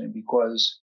occasionally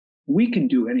because we can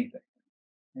do anything.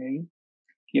 Okay?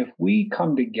 If we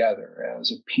come together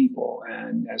as a people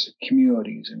and as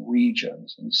communities and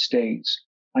regions and states,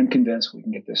 I'm convinced we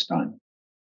can get this done.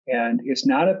 And it's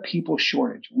not a people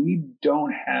shortage. We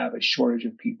don't have a shortage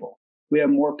of people. We have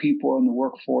more people in the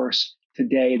workforce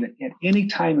today than at any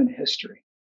time in history.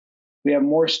 We have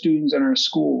more students in our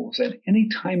schools than any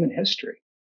time in history.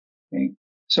 Okay?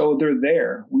 So they're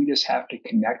there. We just have to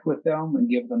connect with them and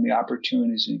give them the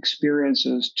opportunities and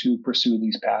experiences to pursue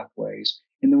these pathways.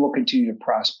 And then we'll continue to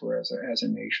prosper as a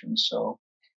nation. So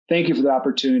thank you for the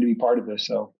opportunity to be part of this.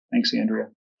 So thanks, Andrea.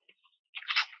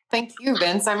 Thank you,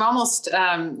 Vince. I'm almost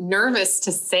nervous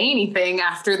to say anything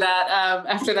after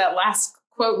that last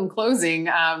quote in closing.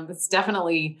 It's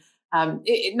definitely,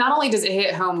 it not only does it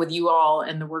hit home with you all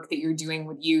and the work that you're doing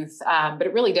with youth, but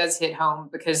it really does hit home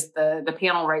because the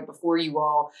panel right before you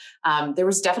all, there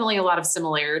was definitely a lot of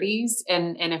similarities.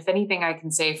 And if anything I can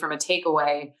say from a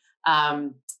takeaway,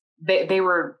 they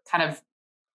were kind of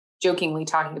jokingly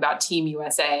talking about Team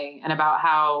USA and about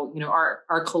how,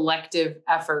 our collective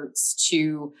efforts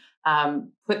to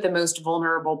put the most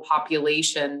vulnerable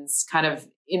populations kind of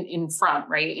in front,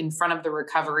 right? In front of the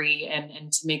recovery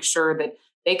and to make sure that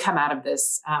they come out of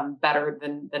this better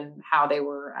than how they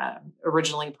were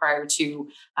originally prior to,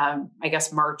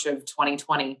 March of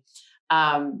 2020.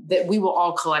 That we will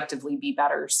all collectively be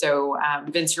better. So,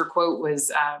 Vince, your quote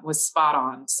was spot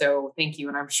on. So thank you.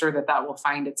 And I'm sure that will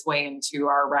find its way into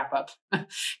our wrap up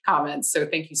comments. So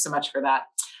thank you so much for that.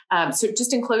 So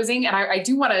just in closing, and I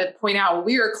do want to point out,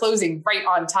 we are closing right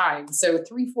on time. So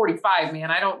 3:45,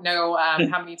 man, I don't know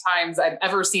how many times I've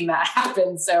ever seen that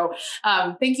happen. So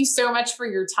thank you so much for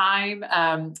your time.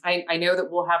 I know that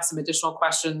we'll have some additional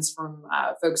questions from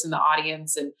folks in the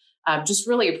audience, and just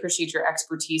really appreciate your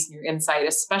expertise and your insight,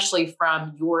 especially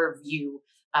from your view,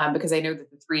 because I know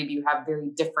that the three of you have very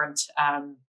different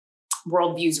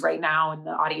worldviews right now in the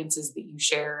audiences that you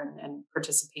share and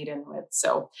participate in with.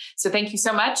 So thank you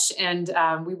so much. And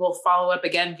we will follow up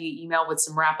again via email with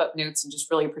some wrap-up notes, and just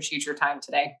really appreciate your time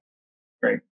today.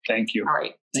 Great. Thank you. All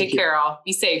right. Take care, all.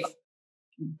 Be safe.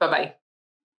 Bye-bye.